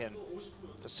poke and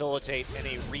facilitate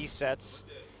any resets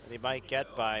they might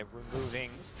get by removing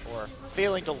or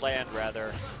failing to land,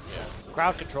 rather.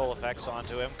 Crowd control effects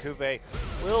onto him. Kube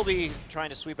will be trying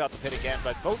to sweep out the pit again,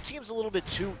 but both teams a little bit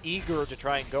too eager to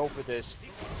try and go for this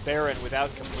Baron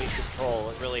without complete control.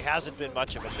 It really hasn't been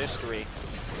much of a mystery.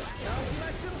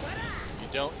 You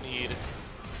don't need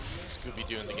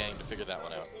Scooby-Doo and the gang to figure that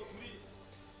one out.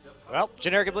 Well,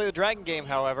 Generic can play the Dragon game,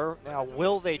 however. Now,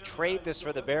 will they trade this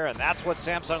for the Baron? That's what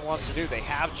Samsung wants to do. They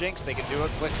have Jinx. They can do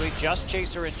it quickly. Just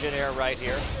Chaser and Jin right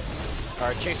here.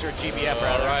 Or Chaser and GBF,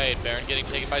 rather. All right, Baron getting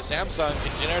taken by Samsung.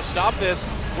 Can Jin stop this?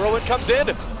 Whirlwind comes in.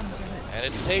 And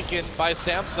it's taken by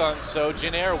Samsung, so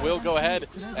Jin will go ahead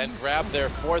and grab their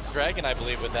 4th Dragon, I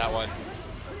believe, with that one.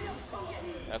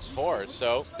 That's 4,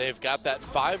 so they've got that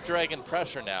 5 Dragon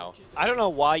pressure now. I don't know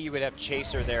why you would have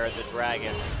Chaser there at the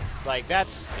Dragon. Like,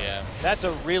 that's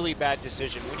a really bad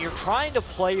decision. When you're trying to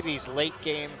play these late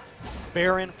game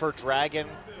Baron for Dragon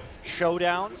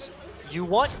showdowns, you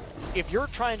want, if you're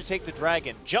trying to take the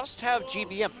Dragon, just have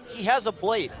GBM. He has a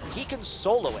blade. He can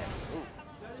solo it.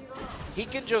 He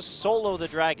can just solo the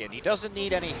Dragon. He doesn't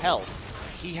need any help.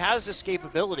 He has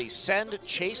escapability. Send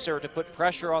Chaser to put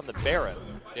pressure on the Baron.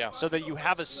 So that you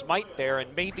have a smite there,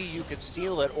 and maybe you can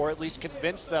steal it, or at least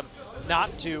convince them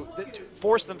not to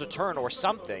force them to turn or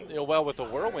something. Well, with the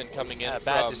Whirlwind coming in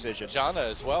bad from decision. Janna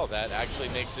as well, that actually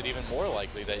makes it even more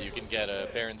likely that you can get a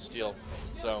Baron steal.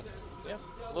 So, yeah,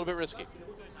 a little bit risky.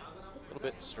 A little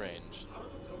bit strange.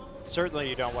 Certainly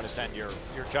you don't want to send your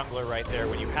jungler right there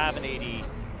when you have an AD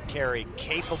carry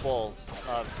capable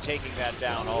of taking that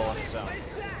down all on his own.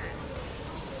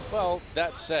 Well,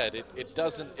 that said,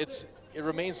 it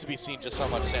remains to be seen just how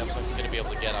much Samsung's going to be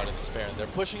able to get out of this Baron. They're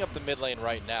pushing up the mid lane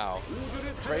right now.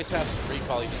 Trace has to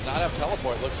recall. He does not have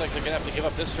teleport. Looks like they're going to have to give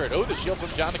up this turret. Oh, the shield from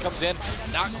Janna comes in.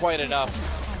 Not quite enough.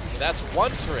 So that's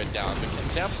 1 turret down. But can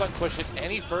Samsung push it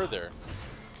any further?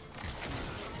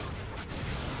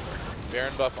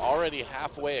 Baron buff already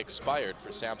halfway expired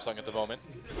for Samsung at the moment.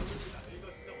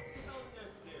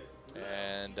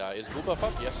 And is blue buff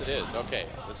up? Yes, it is. Okay,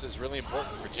 this is really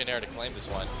important for Jin to claim this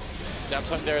one.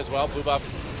 Samsung there as well. Blue buff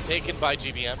taken by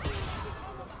GBM.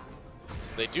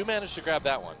 So they do manage to grab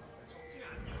that one.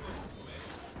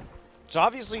 So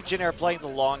obviously Jin playing the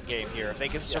long game here. If they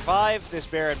can survive this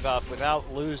Baron buff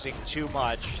without losing too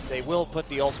much, they will put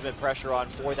the ultimate pressure on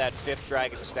for that 5th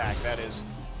Dragon stack. That is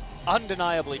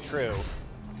undeniably true.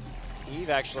 Eve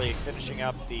actually finishing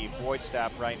up the Void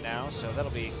Staff right now, so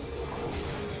that'll be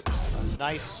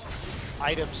nice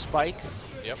item spike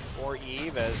for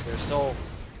Eve, as there's still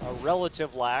a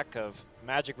relative lack of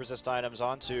magic resist items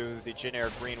onto the Jin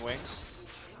Green Wings.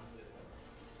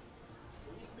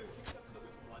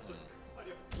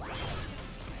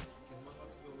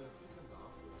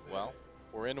 Well,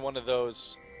 we're in one of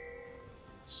those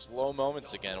slow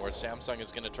moments again where Samsung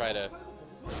is going to try to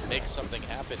make something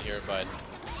happen here, but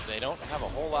they don't have a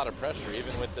whole lot of pressure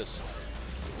even with this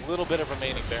little bit of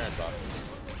remaining Baron buff.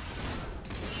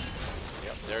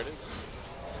 There it is.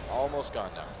 Almost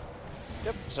gone now.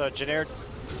 Yep, so Jin is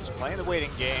playing the waiting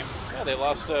game. Yeah, they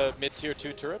lost a mid-tier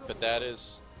 2 turret, but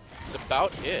it's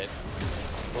about it.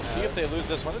 We'll see if they lose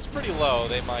this one. It's pretty low.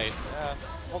 They might.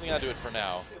 Holding on to it for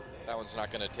now. That one's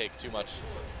not going to take too much.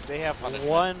 They have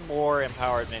one more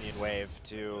empowered minion wave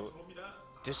to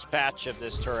dispatch of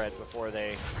this turret before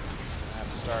they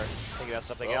have to start thinking about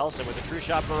something else. And with the True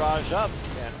Shot barrage up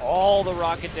and all the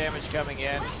rocket damage coming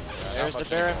in, there's the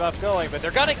Baron buff going, but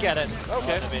they're going to get it.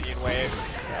 Okay. On the minion wave.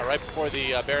 Yeah, right before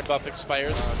the Baron buff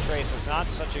expires. Trace was not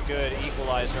such a good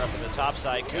equalizer up on the top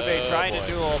side. Kube trying to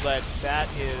duel, but that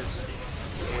is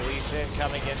Lee Sin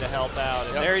coming in to help out.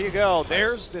 And there you go.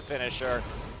 There's the finisher.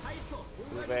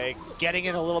 Kube getting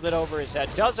in a little bit over his head.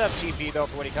 Does have TP, though,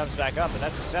 for when he comes back up, and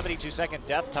that's a 72-second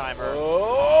death timer.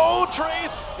 Oh,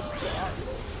 Trace!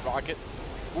 Rocket.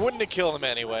 Wouldn't have killed him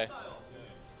anyway.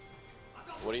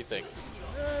 What do you think?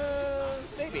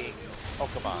 Maybe. Oh,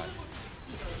 come on.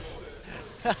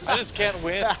 I just can't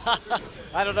win.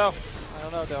 I don't know.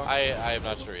 Dylan. I am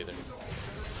not sure either.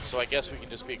 So I guess we can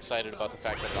just be excited about the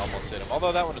fact that it almost hit him.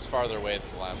 Although that one was farther away than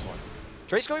the last one.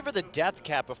 Trace going for the death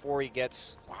cap before he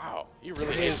gets he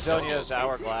really his Zhonya's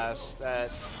hourglass.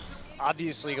 That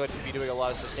obviously going to be doing a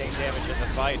lot of sustained damage in the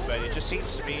fight, but it just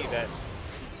seems to me that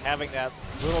having that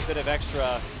little bit of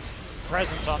extra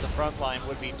presence on the front line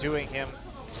would be doing him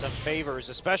some favors,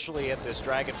 especially at this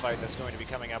Dragon fight that's going to be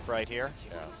coming up right here.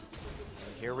 Yeah.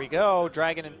 Here we go,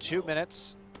 Dragon in 2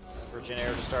 minutes for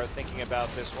Janair to start thinking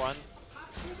about this one.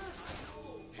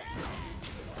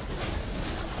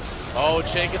 Oh,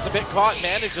 Che gets a bit caught,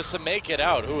 manages to make it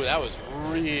out. Ooh, that was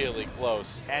really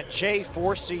close. And Che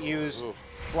forced to use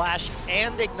Flash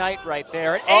and Ignite right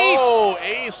there. Ace! Oh,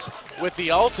 Ace with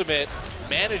the ultimate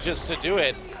manages to do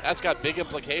it. That's got big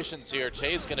implications here.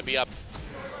 Che's going to be up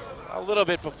a little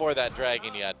bit before that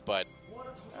Dragon yet, but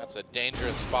that's a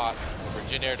dangerous spot for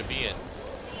Janair to be in.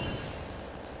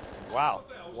 Wow.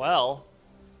 Well,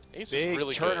 Ace big is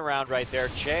really turnaround right there.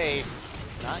 Che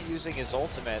not using his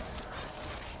ultimate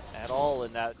at all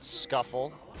in that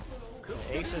scuffle.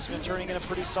 Ace has been turning in a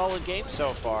pretty solid game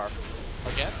so far.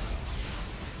 Again.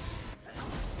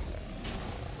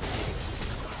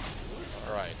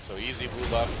 All right, so easy blue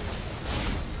buff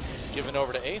given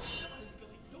over to Ace.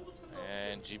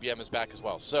 And GBM is back as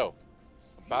well. So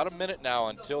about a minute now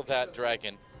until that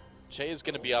Dragon. Che is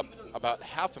going to be up about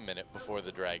half a minute before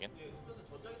the Dragon.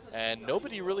 And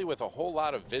nobody really with a whole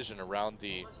lot of vision around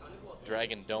the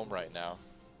Dragon Dome right now.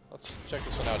 Let's check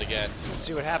this one out again. Let's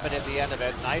see what happened at the end of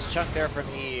it. Nice chunk there from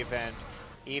Eve, and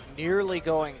Eve nearly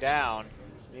going down.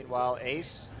 Meanwhile,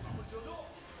 Ace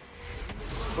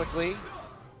quickly.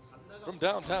 From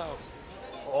downtown.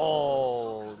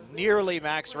 Oh, nearly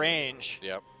max range.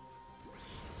 Yep.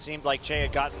 It seemed like Che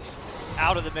had gotten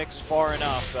out of the mix far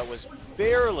enough, but was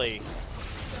barely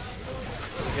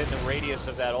within the radius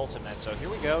of that ultimate. So here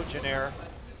we go, Janair.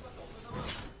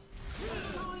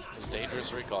 Those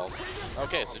dangerous recalls.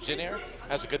 Okay, so Janair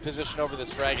has a good position over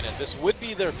this Dragon, and this would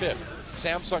be their 5th.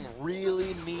 Samsung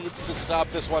really needs to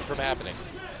stop this one from happening.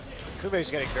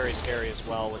 Kube's getting very scary as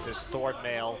well with this Thorn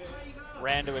Mail,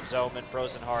 Randuin's Omen,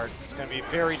 Frozen Heart. It's going to be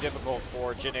very difficult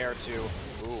for Janair to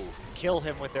kill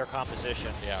him with their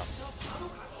composition. Yeah.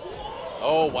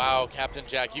 Oh, wow, Captain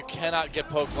Jack, you cannot get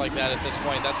poked like that at this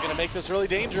point. That's going to make this really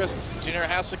dangerous. Janair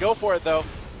has to go for it, though.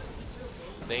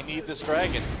 They need this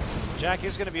Dragon. Jack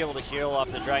is going to be able to heal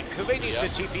off the Dragon. Kube needs to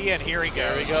TP in. Here he goes.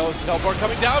 There he goes. Teleport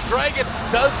coming down. Dragon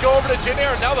does go over to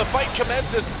Janair. Now the fight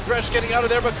commences. Thresh getting out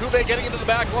of there, but Kube getting into the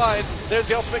back lines. There's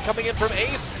the ultimate coming in from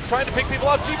Ace, trying to pick people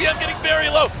up. GBM getting very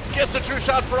low. Gets a true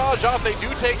shot barrage off. They do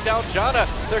take down Janna.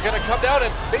 They're going to come down,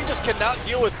 and they just cannot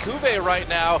deal with Kube right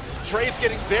now. Trace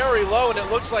getting very low, and it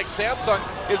looks like Samsung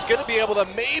is going to be able to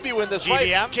maybe win this fight.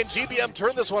 Can GBM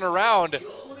turn this one around?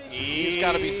 He's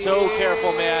got to be so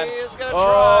careful, man.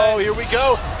 Oh, here we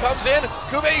go. Comes in.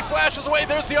 Kube flashes away.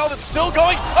 There's the ult. It's still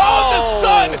going. Oh,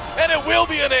 the stun! And it will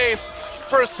be an ace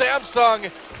for Samsung.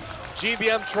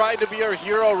 GBM tried to be our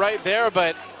hero right there,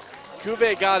 but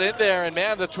Kube got in there. And,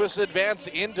 man, the twisted advance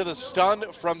into the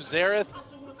stun from Xerath.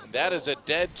 That is a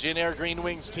dead Janair Green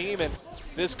Wings team, and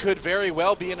this could very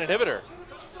well be an inhibitor.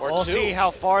 We'll see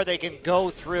how far they can go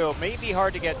through. Maybe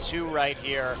hard to get 2 right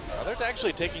here. They're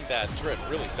actually taking that turret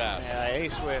really fast. Yeah,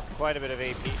 Ace with quite a bit of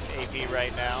AP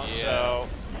right now, so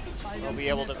they'll be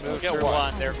able to move through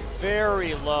 1. They're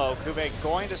very low. Kube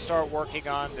going to start working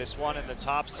on this one in the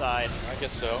top side. I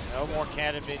guess so. No more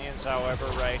cannon minions, however,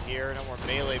 right here. No more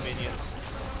melee minions.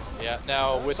 Yeah,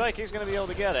 now looks like he's going to be able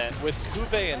to get it. With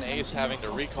Kube and Ace having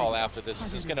to recall after this,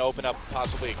 is this going to open up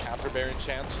possibly a counter-bearing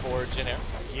chance for Janair?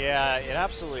 Yeah, it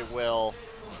absolutely will.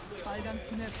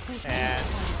 And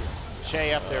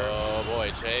Che up there. Oh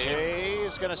boy, Che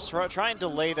is going to try and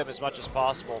delay them as much as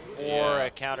possible for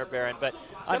a counter Baron, but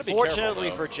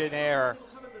unfortunately for Janair,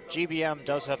 GBM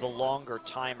does have the longer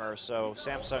timer, so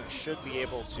Samsung should be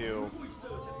able to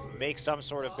make some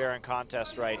sort of Baron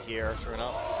contest right here. Sure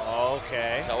enough.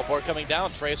 Okay. Teleport coming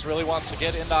down. Trace really wants to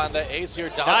get in on the Ace here.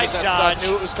 Dodges nice that dodge. Stun.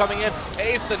 Knew it was coming in.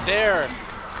 Ace, and there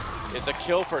is a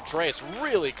kill for Trace.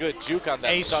 Really good juke on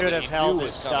that Ace stun. Should have held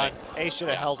his stun. Ace should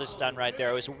have held his stun right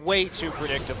there. It was way too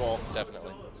predictable.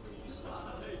 Definitely.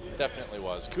 Definitely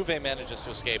was. Kube manages to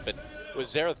escape, but with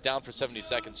Xerath down for 70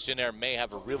 seconds, Janair may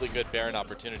have a really good Baron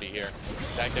opportunity here. In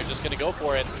fact, they're just going to go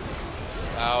for it.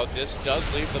 Now, this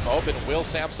does leave them open. Will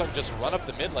Samsung just run up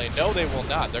the mid lane? No, they will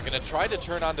not. They're going to try to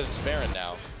turn onto this Baron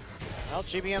now. Well,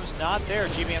 GBM's not there.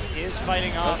 GBM is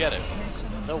fighting off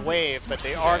the wave, but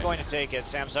they are going to take it.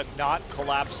 Samsung not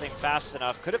collapsing fast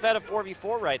enough. Could have had a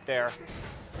 4v4 right there.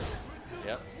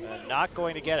 Yep. Not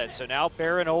going to get it. So now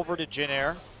Baron over to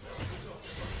Janair.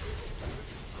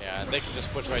 Yeah, and they can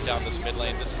just push right down this mid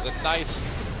lane. This is a nice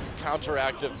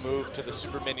counteractive move to the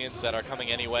super minions that are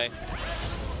coming anyway.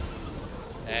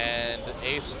 And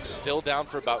Ace still down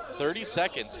for about 30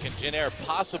 seconds. Can Janair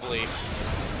possibly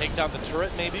take down the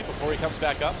turret maybe before he comes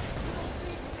back up?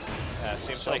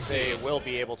 Seems like they will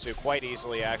be able to quite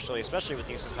easily, actually, especially with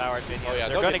decent powered minions. Oh, yeah,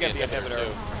 they're going to get the inhibitor.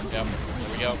 Too. Yep,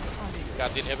 there we go.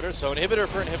 Got the inhibitor, so inhibitor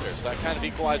for inhibitor. So that kind of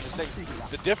equalizes things.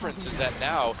 The difference is that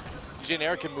now Jin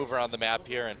Air can move around the map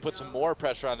here and put some more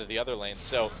pressure onto the other lanes.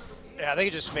 So yeah, they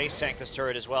can just face tank this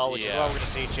turret as well, which is what we're going to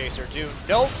see Chaser do.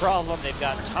 No problem. They've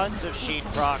got tons of sheet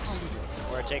procs.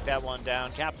 We're going to take that one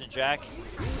down. Captain Jack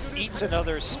eats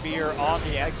another spear on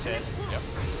the exit. Yep.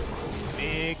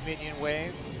 Big minion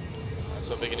wave. Not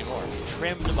so big anymore.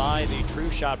 Trimmed by the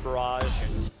True Shot barrage.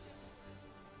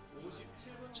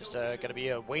 Just going to be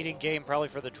a waiting game probably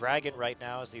for the Dragon right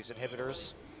now as these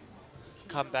inhibitors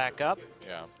come back up.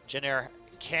 Yeah. Jin Air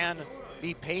can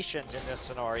be patient in this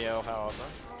scenario, however.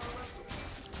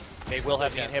 They will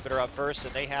have the inhibitor up first,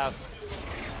 and they have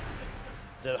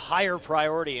the higher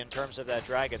priority in terms of that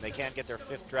Dragon. They can't get their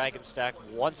 5th Dragon stack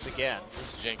once again.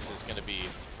 This Jinx is going to be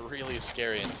really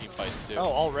scary in team fights, too.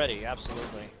 Oh, already,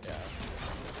 absolutely. Yeah.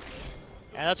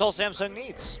 And that's all Samsung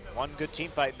needs. One good team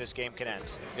fight in this game can end.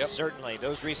 Yep. Certainly.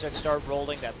 Those resets start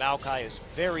rolling. That Maokai is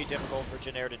very difficult for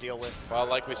Jin Air to deal with. Well,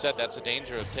 like we said, that's the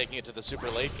danger of taking it to the super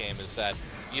late game, is that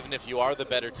even if you are the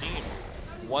better team,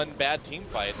 one bad team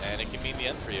fight, and it can mean the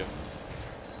end for you.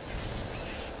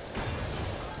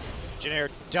 Jin Air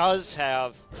does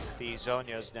have the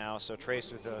Zhonyas now, so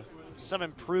Trace with some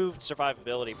improved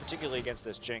survivability, particularly against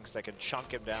this Jinx that can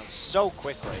chunk him down so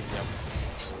quickly. Yep.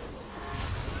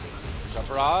 Jump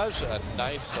barrage, a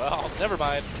nice, well, never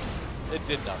mind. It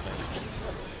did nothing.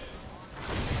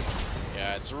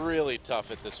 Yeah, it's really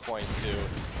tough at this point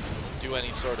to do any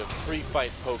sort of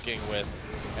pre-fight poking with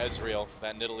Ezreal.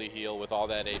 That Nidalee heal with all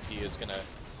that AP is going to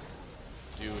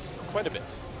do quite a bit.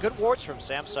 Good wards from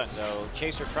Samsung, though.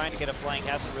 Chaser trying to get a flank,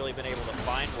 hasn't really been able to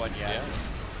find one yet.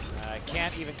 Yeah.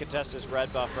 Can't even contest his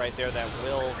red buff right there. That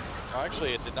will... Oh,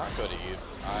 actually, it did not go to Eve.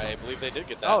 I believe they did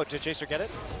get that. Oh, did Chaser get it?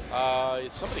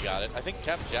 Somebody got it. I think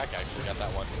Captain Jack actually got that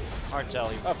one. Hard to tell.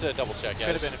 I'll have to double check. Yeah,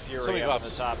 could have been a Fury up on the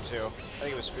top, too. I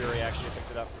think it was Fury actually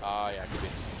picked it up. Yeah, could be.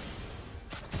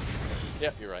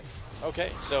 Yep, you're right.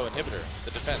 Okay, so inhibitor,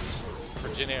 the defense for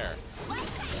Jin Air.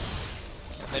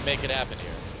 They make it happen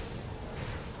here.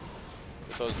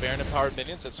 With those Baron-empowered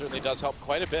minions, that certainly does help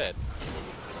quite a bit.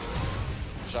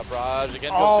 Shot barrage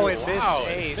again goes through. It missed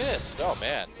Ace. It missed. Oh,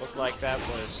 man. Looked like that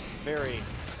was very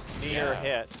near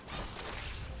hit.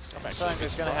 Samsung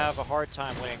is going to have a hard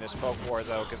time winning this poke war,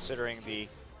 though, considering the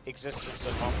existence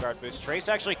of home guard boots. Trace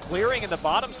actually clearing in the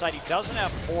bottom side. He doesn't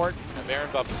have port. The Baron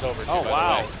buff is over, too, oh,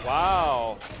 wow.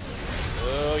 Wow.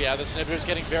 Oh, yeah, this inhibitor is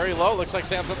getting very low. Looks like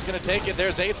Samsung's going to take it.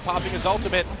 There's Ace popping his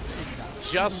ultimate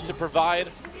just to provide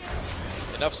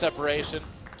enough separation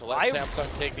to let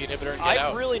Samsung take the inhibitor and get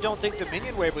out. I really don't think the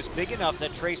minion wave was big enough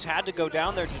that Trace had to go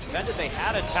down there to defend it. They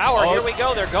had a tower. Here we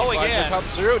go. They're going in.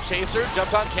 Comes through. Chaser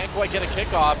jumped on. Can't quite get a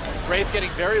kickoff. Wraith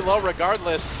getting very low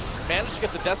regardless. Managed to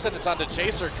get the death sentence onto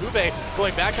Chaser. Kube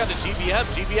going back onto GBM.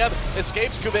 GBM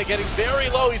escapes. Kube getting very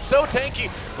low. He's so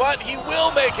tanky, but he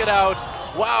will make it out.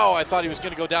 Wow, I thought he was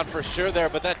going to go down for sure there,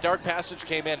 but that Dark Passage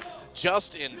came in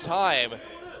just in time.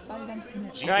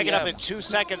 Dragging up in 2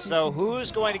 seconds, though.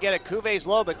 Who's going to get it? Kuve's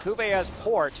low, but Kuve has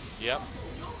port. Yep.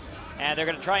 And they're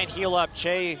going to try and heal up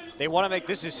Che. They want to make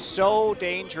this is so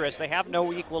dangerous. They have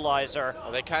no equalizer.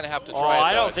 Well, they kind of have to try it, though,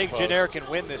 I don't think Jin Air can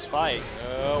win this fight.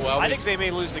 Well, I think they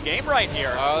may lose the game right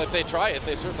here. If they try it,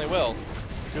 they certainly will.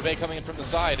 Kube coming in from the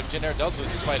side. If Jin Air does lose,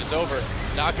 this fight is over.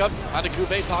 Knock up onto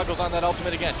Kube, toggles on that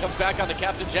ultimate again. Comes back onto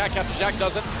Captain Jack. Captain Jack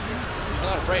doesn't. He's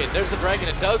not afraid. There's the Dragon.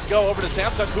 It does go over to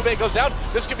Samsung. Kube goes down.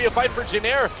 This could be a fight for Jin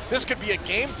Air. This could be a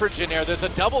game for Jin Air. There's a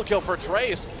double kill for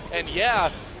Trace. And yeah,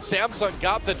 Samsung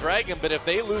got the Dragon, but if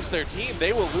they lose their team,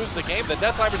 they will lose the game. The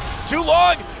death timer's too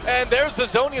long, and there's the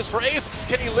Zhonyas for Ace.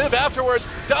 Can he live afterwards?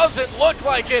 Doesn't look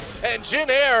like it. And Jin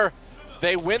Air,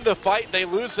 they win the fight, they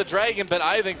lose the Dragon, but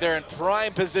I think they're in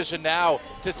prime position now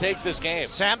to take this game.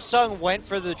 Samsung went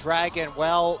for the Dragon.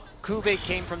 Well, Kuve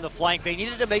came from the flank. They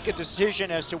needed to make a decision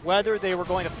as to whether they were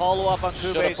going to follow up on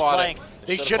Kuve's flank.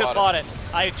 They should have fought it.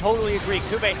 I totally agree.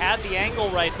 Kuve had the angle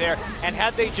right there, and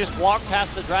had they just walked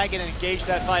past the Dragon and engaged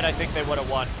that fight, I think they would have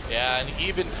won. Yeah, and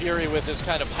even Fury with his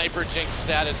kind of hyper jinx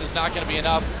status is not going to be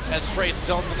enough as Trace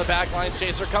zones in the back lines.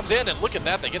 Chaser comes in, and look at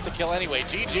that. They get the kill anyway.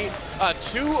 GG.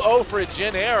 2-0 for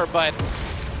Jin Air, but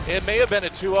it may have been a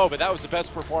 2-0, but that was the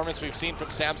best performance we've seen from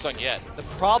Samsung yet. The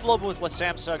problem with what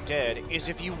Samsung did is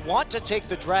if you want to take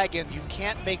the Dragon, you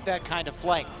can't make that kind of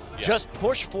flank. Yeah. Just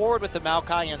push forward with the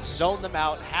Maokai and zone them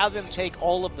out, have him take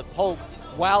all of the poke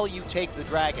while you take the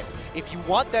Dragon. If you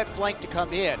want that flank to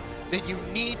come in, then you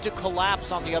need to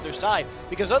collapse on the other side,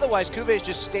 because otherwise Cuvée is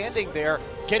just standing there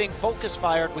getting focus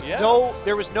fired with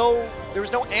there was no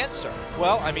answer.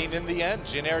 Well, I mean, in the end,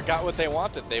 Jin Air got what they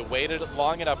wanted. They waited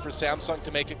long enough for Samsung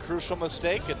to make a crucial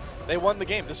mistake, and they won the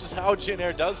game. This is how Jin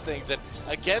Air does things, and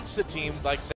against a team like